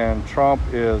agenda, and Trump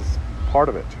is part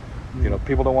of it. You know,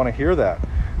 people don't want to hear that.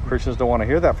 Christians don't want to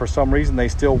hear that. For some reason, they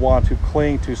still want to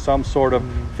cling to some sort of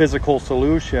physical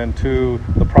solution to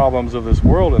the problems of this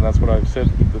world, and that's what I've said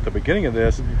at the beginning of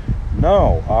this.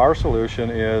 No, our solution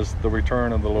is the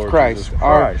return of the Lord Jesus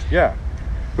Christ.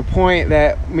 The point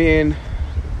that me and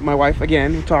my wife,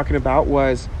 again, were talking about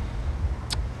was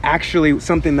actually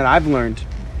something that I've learned.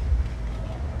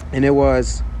 And it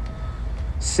was,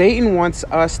 Satan wants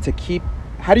us to keep,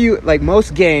 how do you, like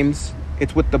most games,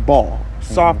 it's with the ball.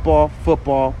 Softball,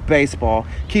 football, baseball,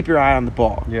 keep your eye on the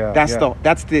ball. That's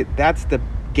the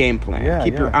game plan.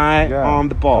 Keep your eye on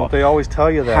the ball. Don't they always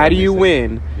tell you that? How do you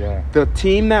win? The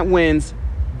team that wins,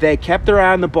 they kept their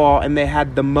eye on the ball and they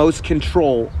had the most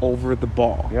control over the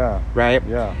ball. Right?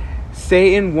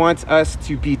 Satan wants us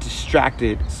to be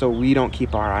distracted so we don't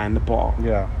keep our eye on the ball.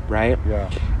 Right?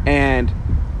 And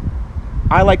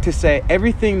I like to say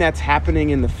everything that's happening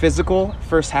in the physical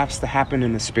first has to happen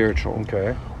in the spiritual.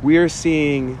 We are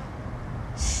seeing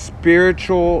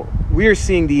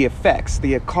the effects.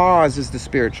 The cause is the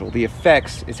spiritual. The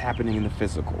effects is happening in the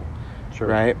physical.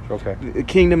 Right? The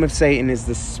kingdom of Satan is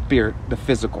the spirit, the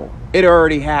physical. It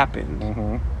already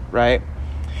happened. Right?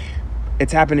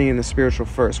 It's happening in the spiritual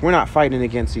first. We're not fighting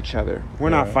against each other. We're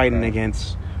not fighting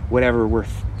against whatever we're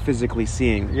physically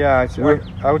seeing. I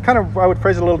would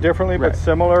phrase it a little differently, but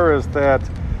similar, is that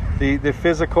the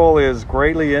physical is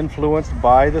greatly influenced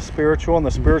by the spiritual, and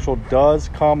the spiritual does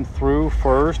come through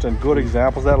first. And good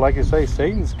examples of that, like you say,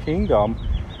 Satan's kingdom,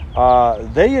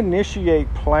 they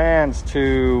initiate plans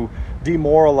to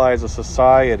demoralize a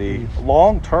society,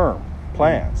 long-term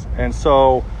plans. And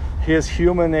so his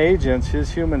human agents,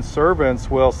 his human servants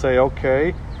will say,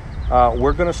 okay,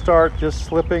 we're going to start just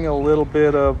slipping a little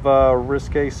bit of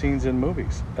risque scenes in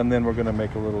movies, and then we're going to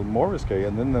make a little more risque,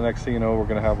 and then the next thing you know, we're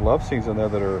going to have love scenes in there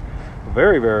that are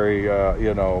very, very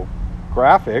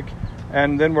graphic,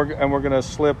 and then we're going to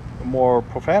slip more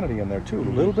profanity in there too, a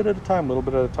little bit at a time,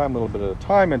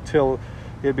 until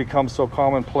it becomes so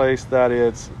commonplace that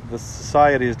the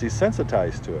society is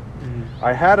desensitized to it.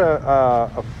 I had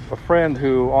a friend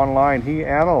who online, he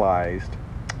analyzed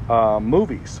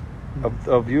movies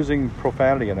of using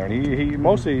profanity in there, and he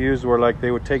mostly used where, like,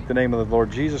 they would take the name of the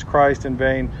Lord Jesus Christ in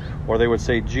vain, or they would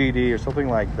say GD or something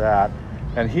like that.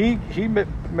 And he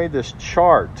made this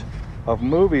chart of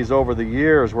movies over the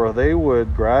years where they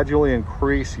would gradually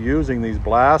increase using these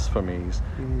blasphemies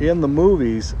in the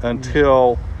movies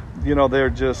until they're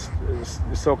just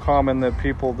so common that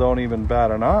people don't even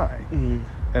bat an eye.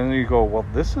 And then you go, well,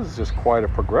 this is just quite a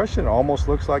progression. It almost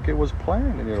looks like it was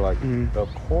planned. And you're like,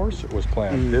 of course it was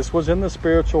planned. This was in the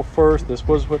spiritual first. This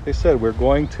was what they said. We're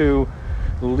going to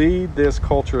lead this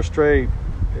culture astray.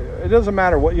 It doesn't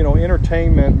matter what,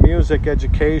 entertainment, music,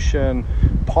 education,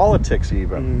 politics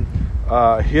even.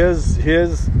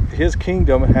 His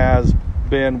kingdom has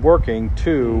been working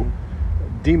to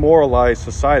demoralize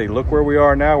society. Look where we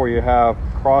are now, where you have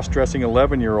cross-dressing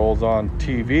 11-year-olds on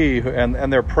TV,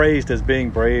 and they're praised as being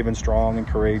brave and strong and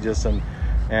courageous, and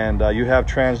you have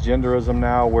transgenderism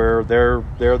now, where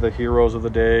they're the heroes of the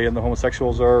day, and the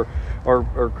homosexuals are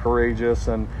courageous,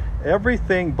 and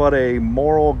everything but a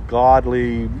moral,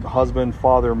 godly husband,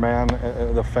 father, man,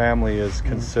 the family is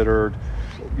considered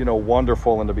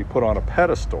wonderful and to be put on a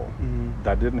pedestal.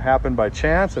 That didn't happen by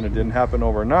chance, and it didn't happen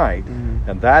overnight.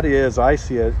 And that is, I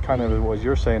see it kind of what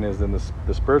you're saying, is in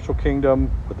the spiritual kingdom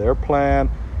with their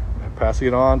plan, passing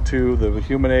it on to the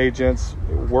human agents,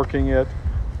 working it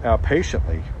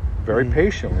patiently, very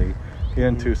patiently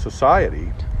into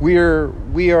society. We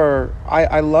are.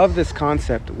 I love this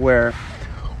concept where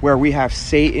we have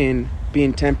Satan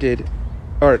being tempted,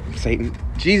 or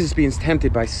Jesus being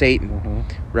tempted by Satan,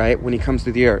 right, when he comes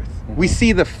to the earth. We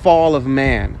see the fall of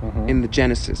man in the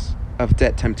Genesis of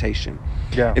that temptation.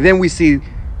 And then we see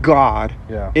God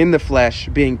in the flesh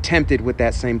being tempted with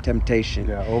that same temptation.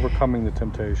 Overcoming the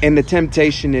temptation. And the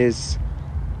temptation is,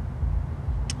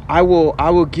 I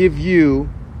will give you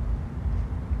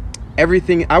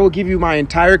everything. I will give you my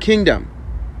entire kingdom.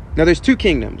 Now there's two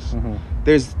kingdoms.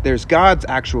 There's God's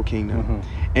actual kingdom,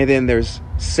 and then there's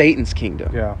Satan's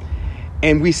kingdom.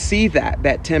 And we see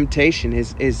that temptation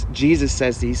is Jesus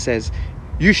says, he says,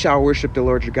 you shall worship the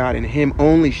Lord your God, and him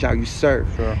only shall you serve.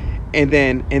 And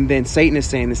then Satan is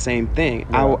saying the same thing.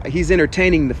 He's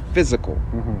entertaining the physical,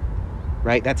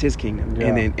 right? That's his kingdom.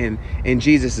 And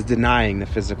Jesus is denying the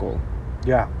physical.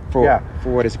 For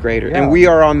what is greater. And we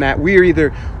are on that. We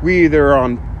either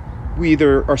on we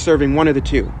either are serving one of the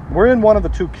two. We're in one of the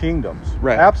two kingdoms.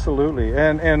 Right. Absolutely.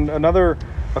 And a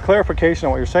clarification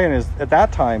on what you're saying is, at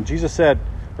that time, Jesus said,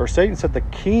 or Satan said, the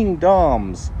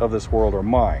kingdoms of this world are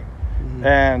mine. Mm-hmm.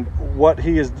 And what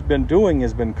he has been doing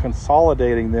has been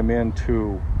consolidating them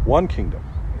into one kingdom.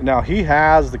 Now, he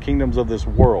has the kingdoms of this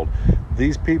world.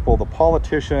 These people, the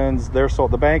politicians,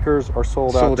 the bankers are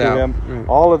sold out to him. Mm.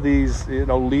 All of these,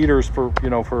 leaders for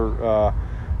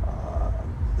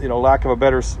lack of a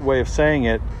better way of saying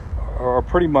it, are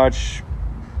pretty much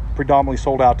predominantly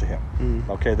sold out to him. Mm.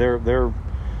 Okay, they're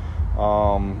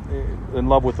in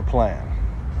love with the plan.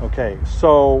 Okay,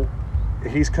 so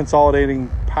he's consolidating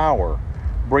power,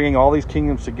 bringing all these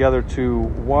kingdoms together to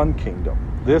one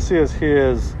kingdom. This is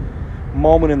his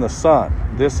moment in the sun.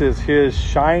 This is his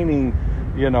shining,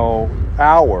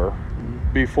 hour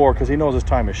before, because he knows his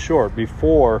time is short,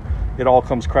 before it all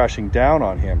comes crashing down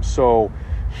on him. So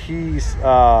he's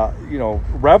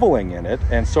reveling in it,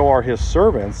 and so are his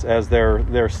servants, as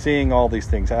they're seeing all these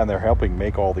things and they're helping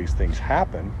make all these things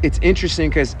happen. It's interesting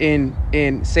because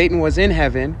in Satan was in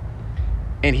heaven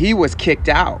and he was kicked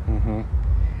out. Mm-hmm.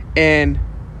 And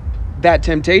that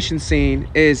temptation scene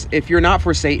is, if you're not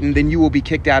for Satan, then you will be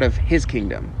kicked out of his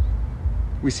kingdom.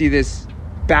 We see this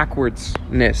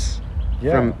backwardsness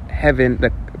from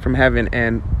heaven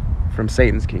and from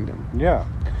Satan's kingdom. Yeah.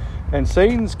 And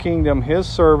Satan's kingdom, his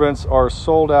servants are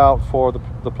sold out for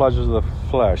the pleasures of the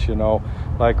flesh,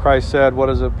 Like Christ said, what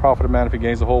does it profit a man if he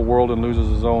gains the whole world and loses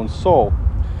his own soul?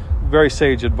 Very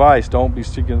sage advice, don't be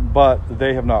seeking, but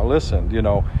they have not listened,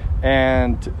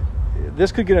 And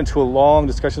this could get into a long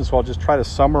discussion, so I'll just try to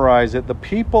summarize it. The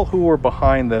people who were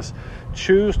behind this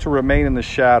choose to remain in the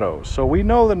shadows. So we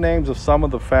know the names of some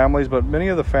of the families, but many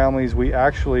of the families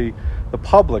the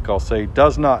public, I'll say,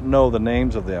 does not know the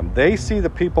names of them. They see the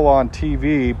people on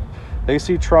TV. They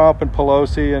see Trump and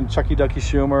Pelosi and Chucky Ducky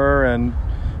Schumer and,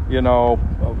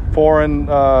 foreign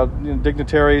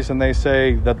dignitaries, and they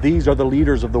say that these are the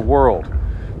leaders of the world.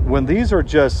 When these are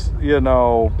just,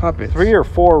 puppets, 3 or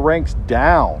 4 ranks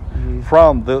down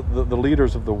from the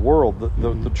leaders of the world.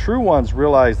 The true ones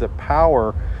realize that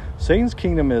power, Satan's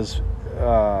kingdom is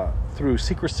through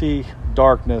secrecy,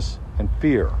 darkness, and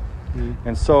fear. Mm-hmm.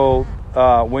 And so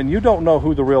when you don't know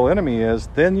who the real enemy is,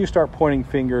 then you start pointing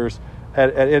fingers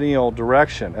at any old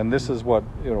direction. And this is what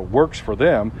works for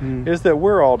them, is that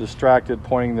we're all distracted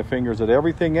pointing the fingers at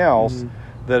everything else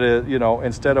that is,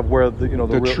 instead of where the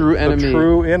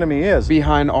true enemy is.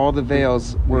 Behind all the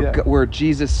veils where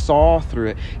Jesus saw through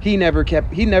it. He never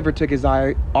took his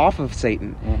eye off of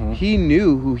Satan. Mm-hmm. He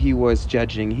knew who he was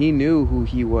judging. He knew who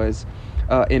he was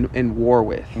in war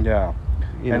with. Yeah.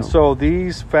 And so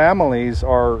these families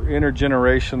are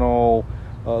intergenerational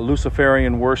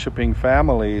Luciferian worshiping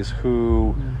families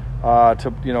who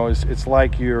it's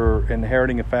like you're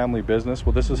inheriting a family business.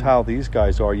 Well, this is how these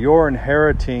guys are. You're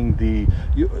inheriting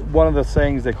one of the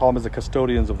things they call them is the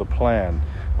custodians of the plan.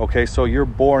 Okay, so you're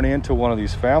born into one of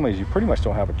these families. You pretty much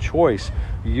don't have a choice.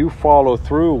 You follow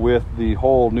through with the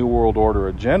whole New World Order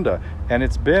agenda, and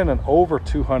it's been an over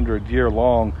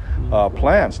 200-year-long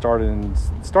plan. Started in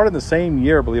the same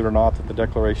year, believe it or not, that the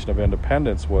Declaration of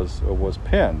Independence was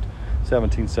penned,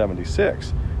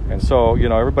 1776. And so,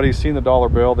 everybody's seen the dollar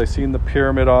bill. They've seen the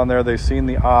pyramid on there. They've seen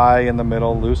the eye in the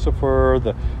middle, Lucifer.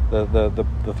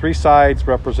 The 3 sides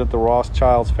represent the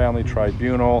Rothschilds family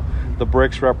tribunal. The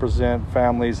bricks represent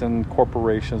families and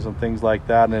corporations and things like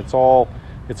that. And it's all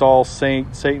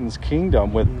Satan's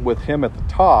kingdom with him at the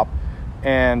top.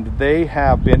 And they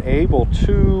have been able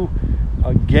to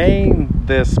gain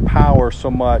this power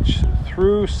so much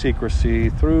through secrecy,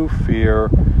 through fear,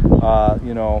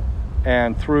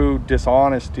 and through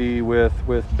dishonesty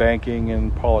with banking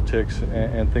and politics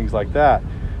and things like that.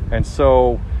 And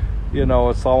so,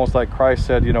 it's almost like Christ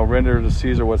said, render to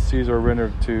Caesar what Caesar,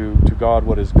 render to God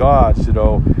what is God's.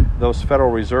 Those Federal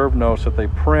Reserve notes that they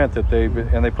print,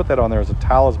 and they put that on there as a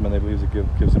talisman. They believe it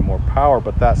gives them more power.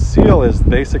 But that seal is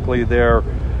basically their,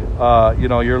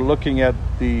 you're looking at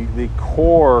the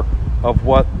core of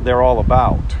what they're all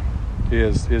about.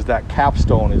 Is that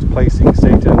capstone is placing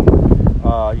Satan.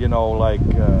 All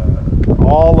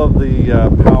of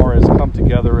the power has come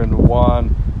together in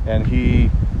one, and he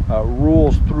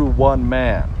rules through one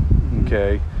man.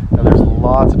 Okay, now there's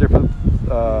lots of different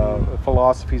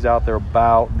philosophies out there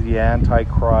about the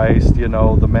Antichrist,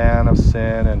 the man of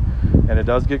sin, and it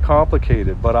does get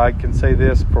complicated. But I can say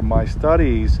this from my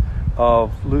studies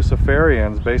of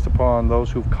Luciferians, based upon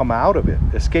those who've come out of it,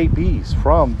 escapees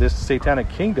from this satanic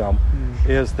kingdom,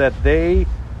 is that they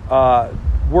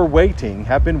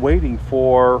have been waiting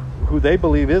for who they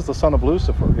believe is the son of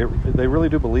Lucifer. They really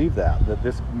do believe that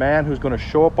this man who's going to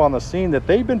show up on the scene that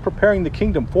they've been preparing the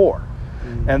kingdom for.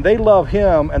 And they love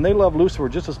him and they love Lucifer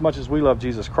just as much as we love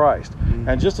Jesus Christ.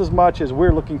 And just as much as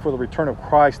we're looking for the return of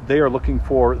Christ, they are looking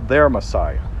for their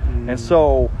Messiah. And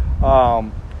so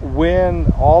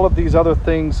when all of these other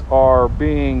things are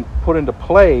being put into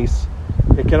place,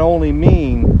 it can only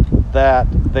mean that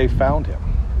they found him.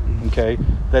 Okay?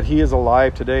 That he is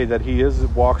alive today, that he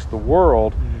walks the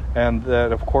world, and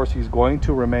that of course he's going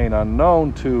to remain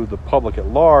unknown to the public at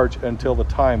large until the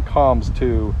time comes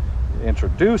to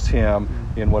introduce him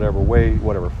in whatever way,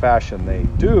 whatever fashion they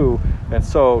do. And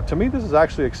so to me this is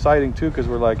actually exciting too, because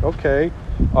we're like, okay,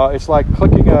 it's like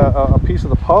clicking a piece of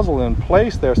the puzzle in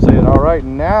place there, saying, all right,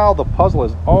 now the puzzle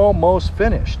is almost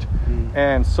finished.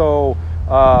 And so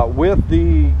with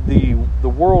the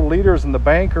world leaders and the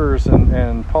bankers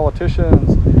and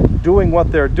politicians doing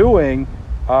what they're doing,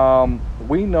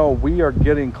 we know we are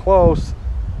getting close.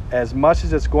 As much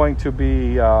as it's going to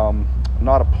be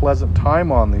not a pleasant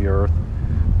time on the earth,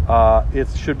 it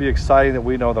should be exciting that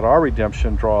we know that our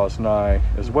redemption draws nigh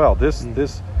as well. This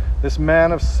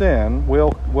man of sin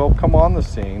will come on the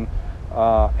scene,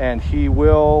 and he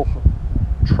will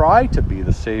try to be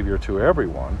the savior to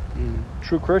everyone.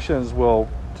 True Christians will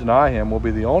deny him, will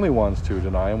be the only ones to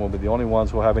deny him, will be the only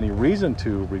ones who will have any reason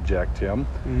to reject him.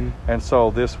 And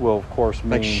so this will of course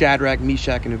mean, like Shadrach,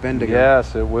 Meshach, and Abednego.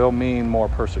 Yes, it will mean more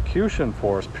persecution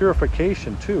for us,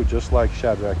 purification too, just like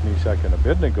Shadrach, Meshach, and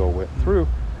Abednego went through.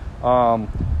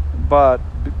 But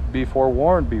be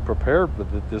forewarned, be prepared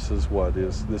that this is what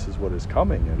is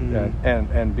coming,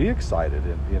 and be excited,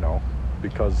 and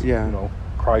because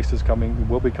Christ is coming,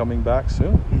 will be coming back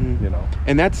soon.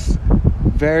 And that's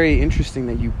very interesting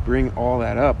that you bring all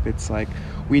that up. It's like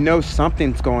we know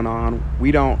something's going on,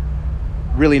 we don't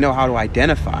really know how to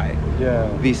identify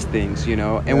these things,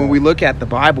 and when we look at the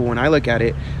Bible, when I look at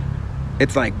it,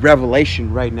 it's like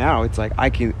revelation right now. It's like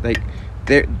I can, like,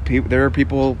 there are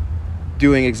people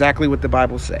doing exactly what the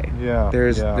Bible say.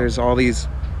 There's all these,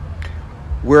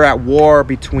 we're at war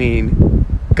between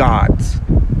gods,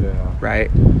 right,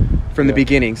 from the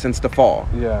beginning, since the fall.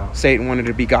 Satan wanted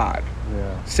to be God.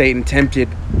 Satan tempted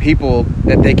people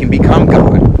that they can become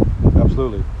God.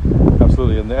 Absolutely,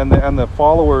 and the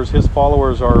followers, his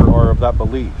followers, are of that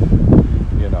belief,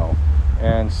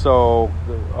 and so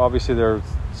obviously they're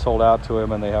sold out to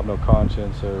him, and they have no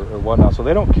conscience or whatnot. So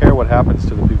they don't care what happens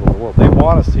to the people of the world. They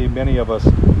want to see many of us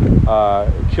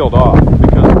killed off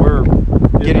because we're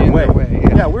getting in their way.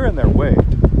 Yeah, we're in their way.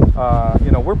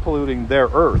 We're polluting their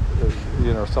earth,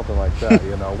 something like that.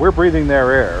 We're breathing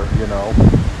their air,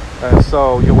 and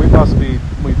so we must be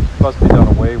done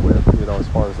away with, as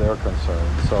far as they're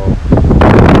concerned. So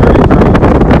very, very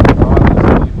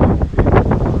honest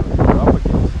we're up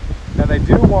against. And they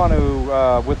do want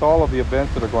to, with all of the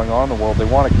events that are going on in the world, they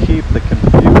want to keep the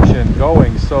confusion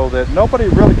going so that nobody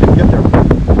really can get their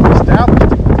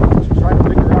established, trying to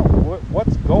figure out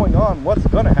what's going on, what's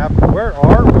going to happen, where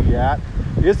are we at,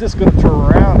 is this going to turn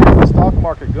around, is the stock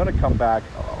market going to come back,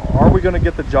 are we going to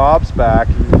get the jobs back,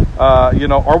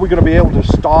 are we going to be able to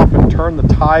stop and turn the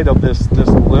tide of this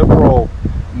liberal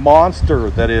monster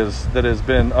that has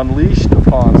been unleashed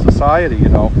upon society?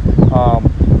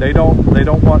 They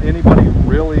don't want anybody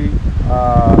really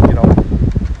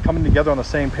coming together on the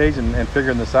same page and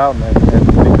figuring this out, and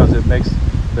because it makes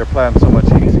their plan so much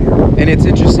easier. And it's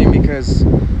interesting because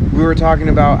we were talking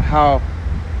about how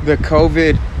the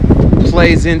COVID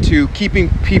plays into keeping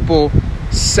people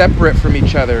separate from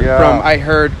each other. I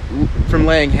heard from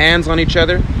laying hands on each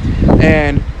other,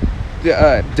 and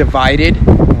divided,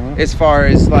 as far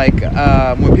as like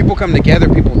when people come together,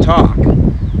 people talk,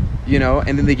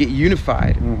 and then they get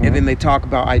unified, and then they talk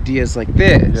about ideas like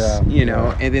this,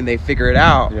 and then they figure it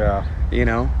out.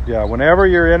 Whenever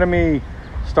your enemy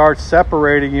starts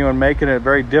separating you and making it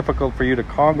very difficult for you to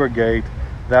congregate,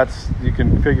 you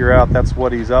can figure out that's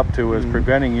what he's up to, is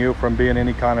preventing you from being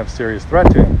any kind of serious threat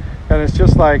to him. And it's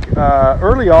just like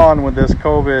early on with this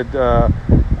COVID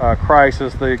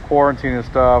crisis, the quarantine and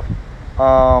stuff,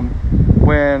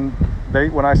 when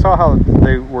I saw how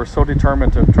they were so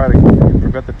determined to try to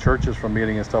prevent the churches from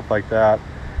meeting and stuff like that,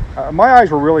 my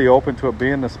eyes were really open to it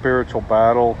being a spiritual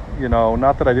battle.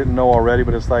 Not that I didn't know already,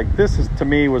 but it's like, this is, to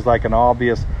me, was like an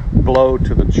obvious blow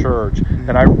to the church.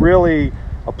 And I really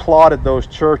applauded those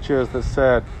churches that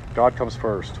said God comes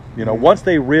first. Once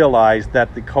they realized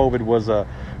that the COVID was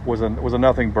a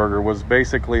nothing burger, was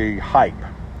basically hype.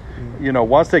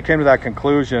 Once they came to that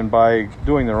conclusion by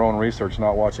doing their own research,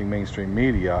 not watching mainstream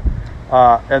media,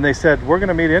 and they said, we're going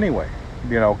to meet anyway.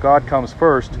 God comes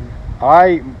first.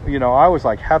 I was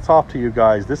like, hats off to you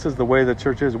guys. This is the way the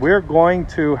church is. We're going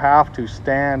to have to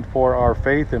stand for our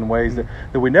faith in ways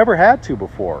that we never had to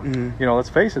before. Let's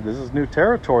face it, this is new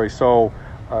territory. So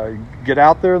get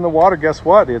out there in the water. Guess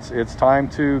what? It's time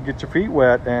to get your feet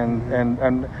wet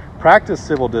and practice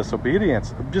civil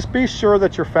disobedience. Just be sure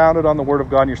that you're founded on the Word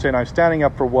of God and you're saying, I'm standing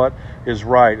up for what is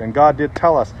right. And God did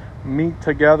tell us, meet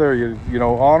together,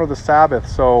 honor the Sabbath.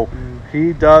 So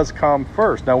He does come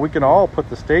first. Now we can all put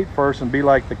the state first and be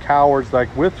like the cowards,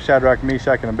 like with Shadrach,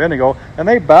 Meshach, and Abednego, and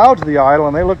they bowed to the idol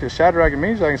and they looked at Shadrach and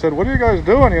Meshach and said, "What are you guys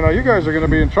doing? You guys are going to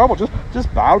be in trouble.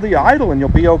 Just bow to the idol and you'll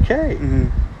be okay."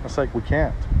 It's like we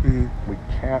can't. We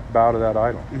can't bow to that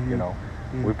idol.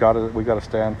 We've got to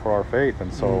stand for our faith,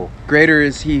 and so greater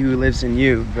is He who lives in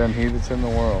you than he that's in the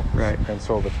world. Right. And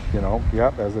so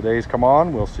as the days come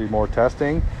on, we'll see more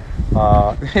testing.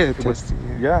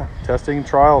 Testing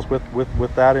trials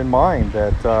with that in mind.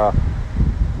 That are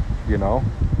you in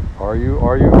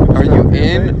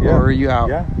or are you out?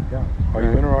 Yeah. Are you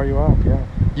in or are you out? Yeah.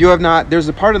 You have not. There's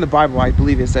a part in the Bible, I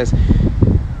believe, it says,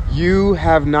 "You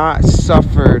have not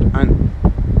suffered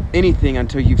anything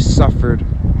until you've suffered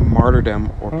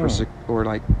martyrdom or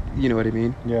like, you know what I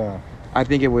mean?" Yeah. I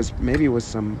think it was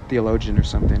some theologian or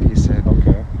something. He said,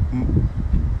 okay,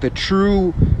 a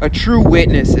true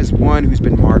witness is one who's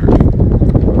been martyred.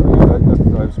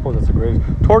 I suppose that's the greatest.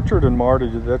 Tortured and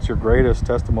martyred, that's your greatest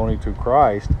testimony to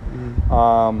Christ.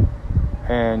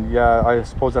 And I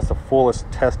suppose that's the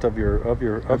fullest test of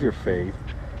your faith.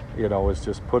 It's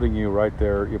just putting you right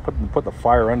there. You put the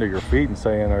fire under your feet and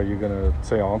saying, "Are you going to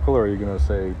say uncle, or are you going to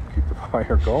say keep the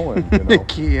fire going?"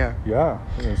 Nikki, yeah.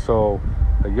 And so,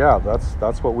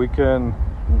 that's what we can.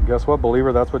 Guess what,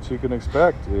 believer? That's what you can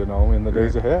expect. In the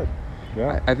days ahead.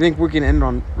 Yeah. I think we can end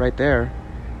on right there,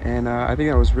 and I think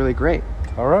that was really great.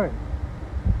 All right.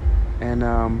 And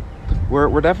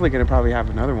we're definitely going to probably have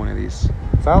another one of these.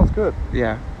 Sounds good.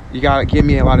 Yeah. You got to give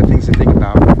me a lot of things to think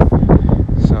about.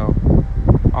 So.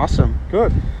 Awesome.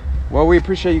 Good. Well, we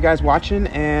appreciate you guys watching,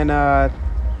 and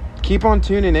keep on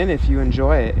tuning in if you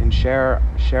enjoy it, and share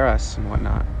us and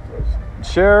whatnot.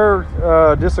 Share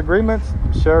disagreements,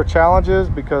 share challenges,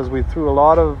 because we threw a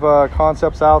lot of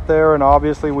concepts out there, and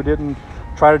obviously we didn't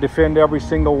try to defend every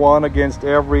single one against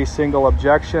every single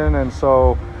objection. And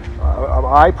so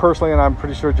I personally, and I'm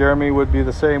pretty sure Jeromie would be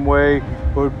the same way,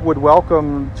 would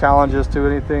welcome challenges to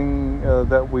anything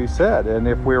that we said. And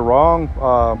if we're wrong,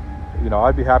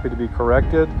 I'd be happy to be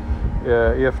corrected.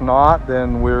 If not,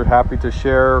 then we're happy to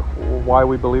share why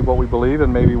we believe what we believe,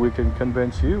 and maybe we can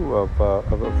convince you of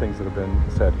the things that have been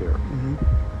said here.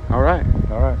 All right.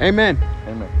 All right. Amen.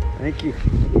 Amen. Thank you.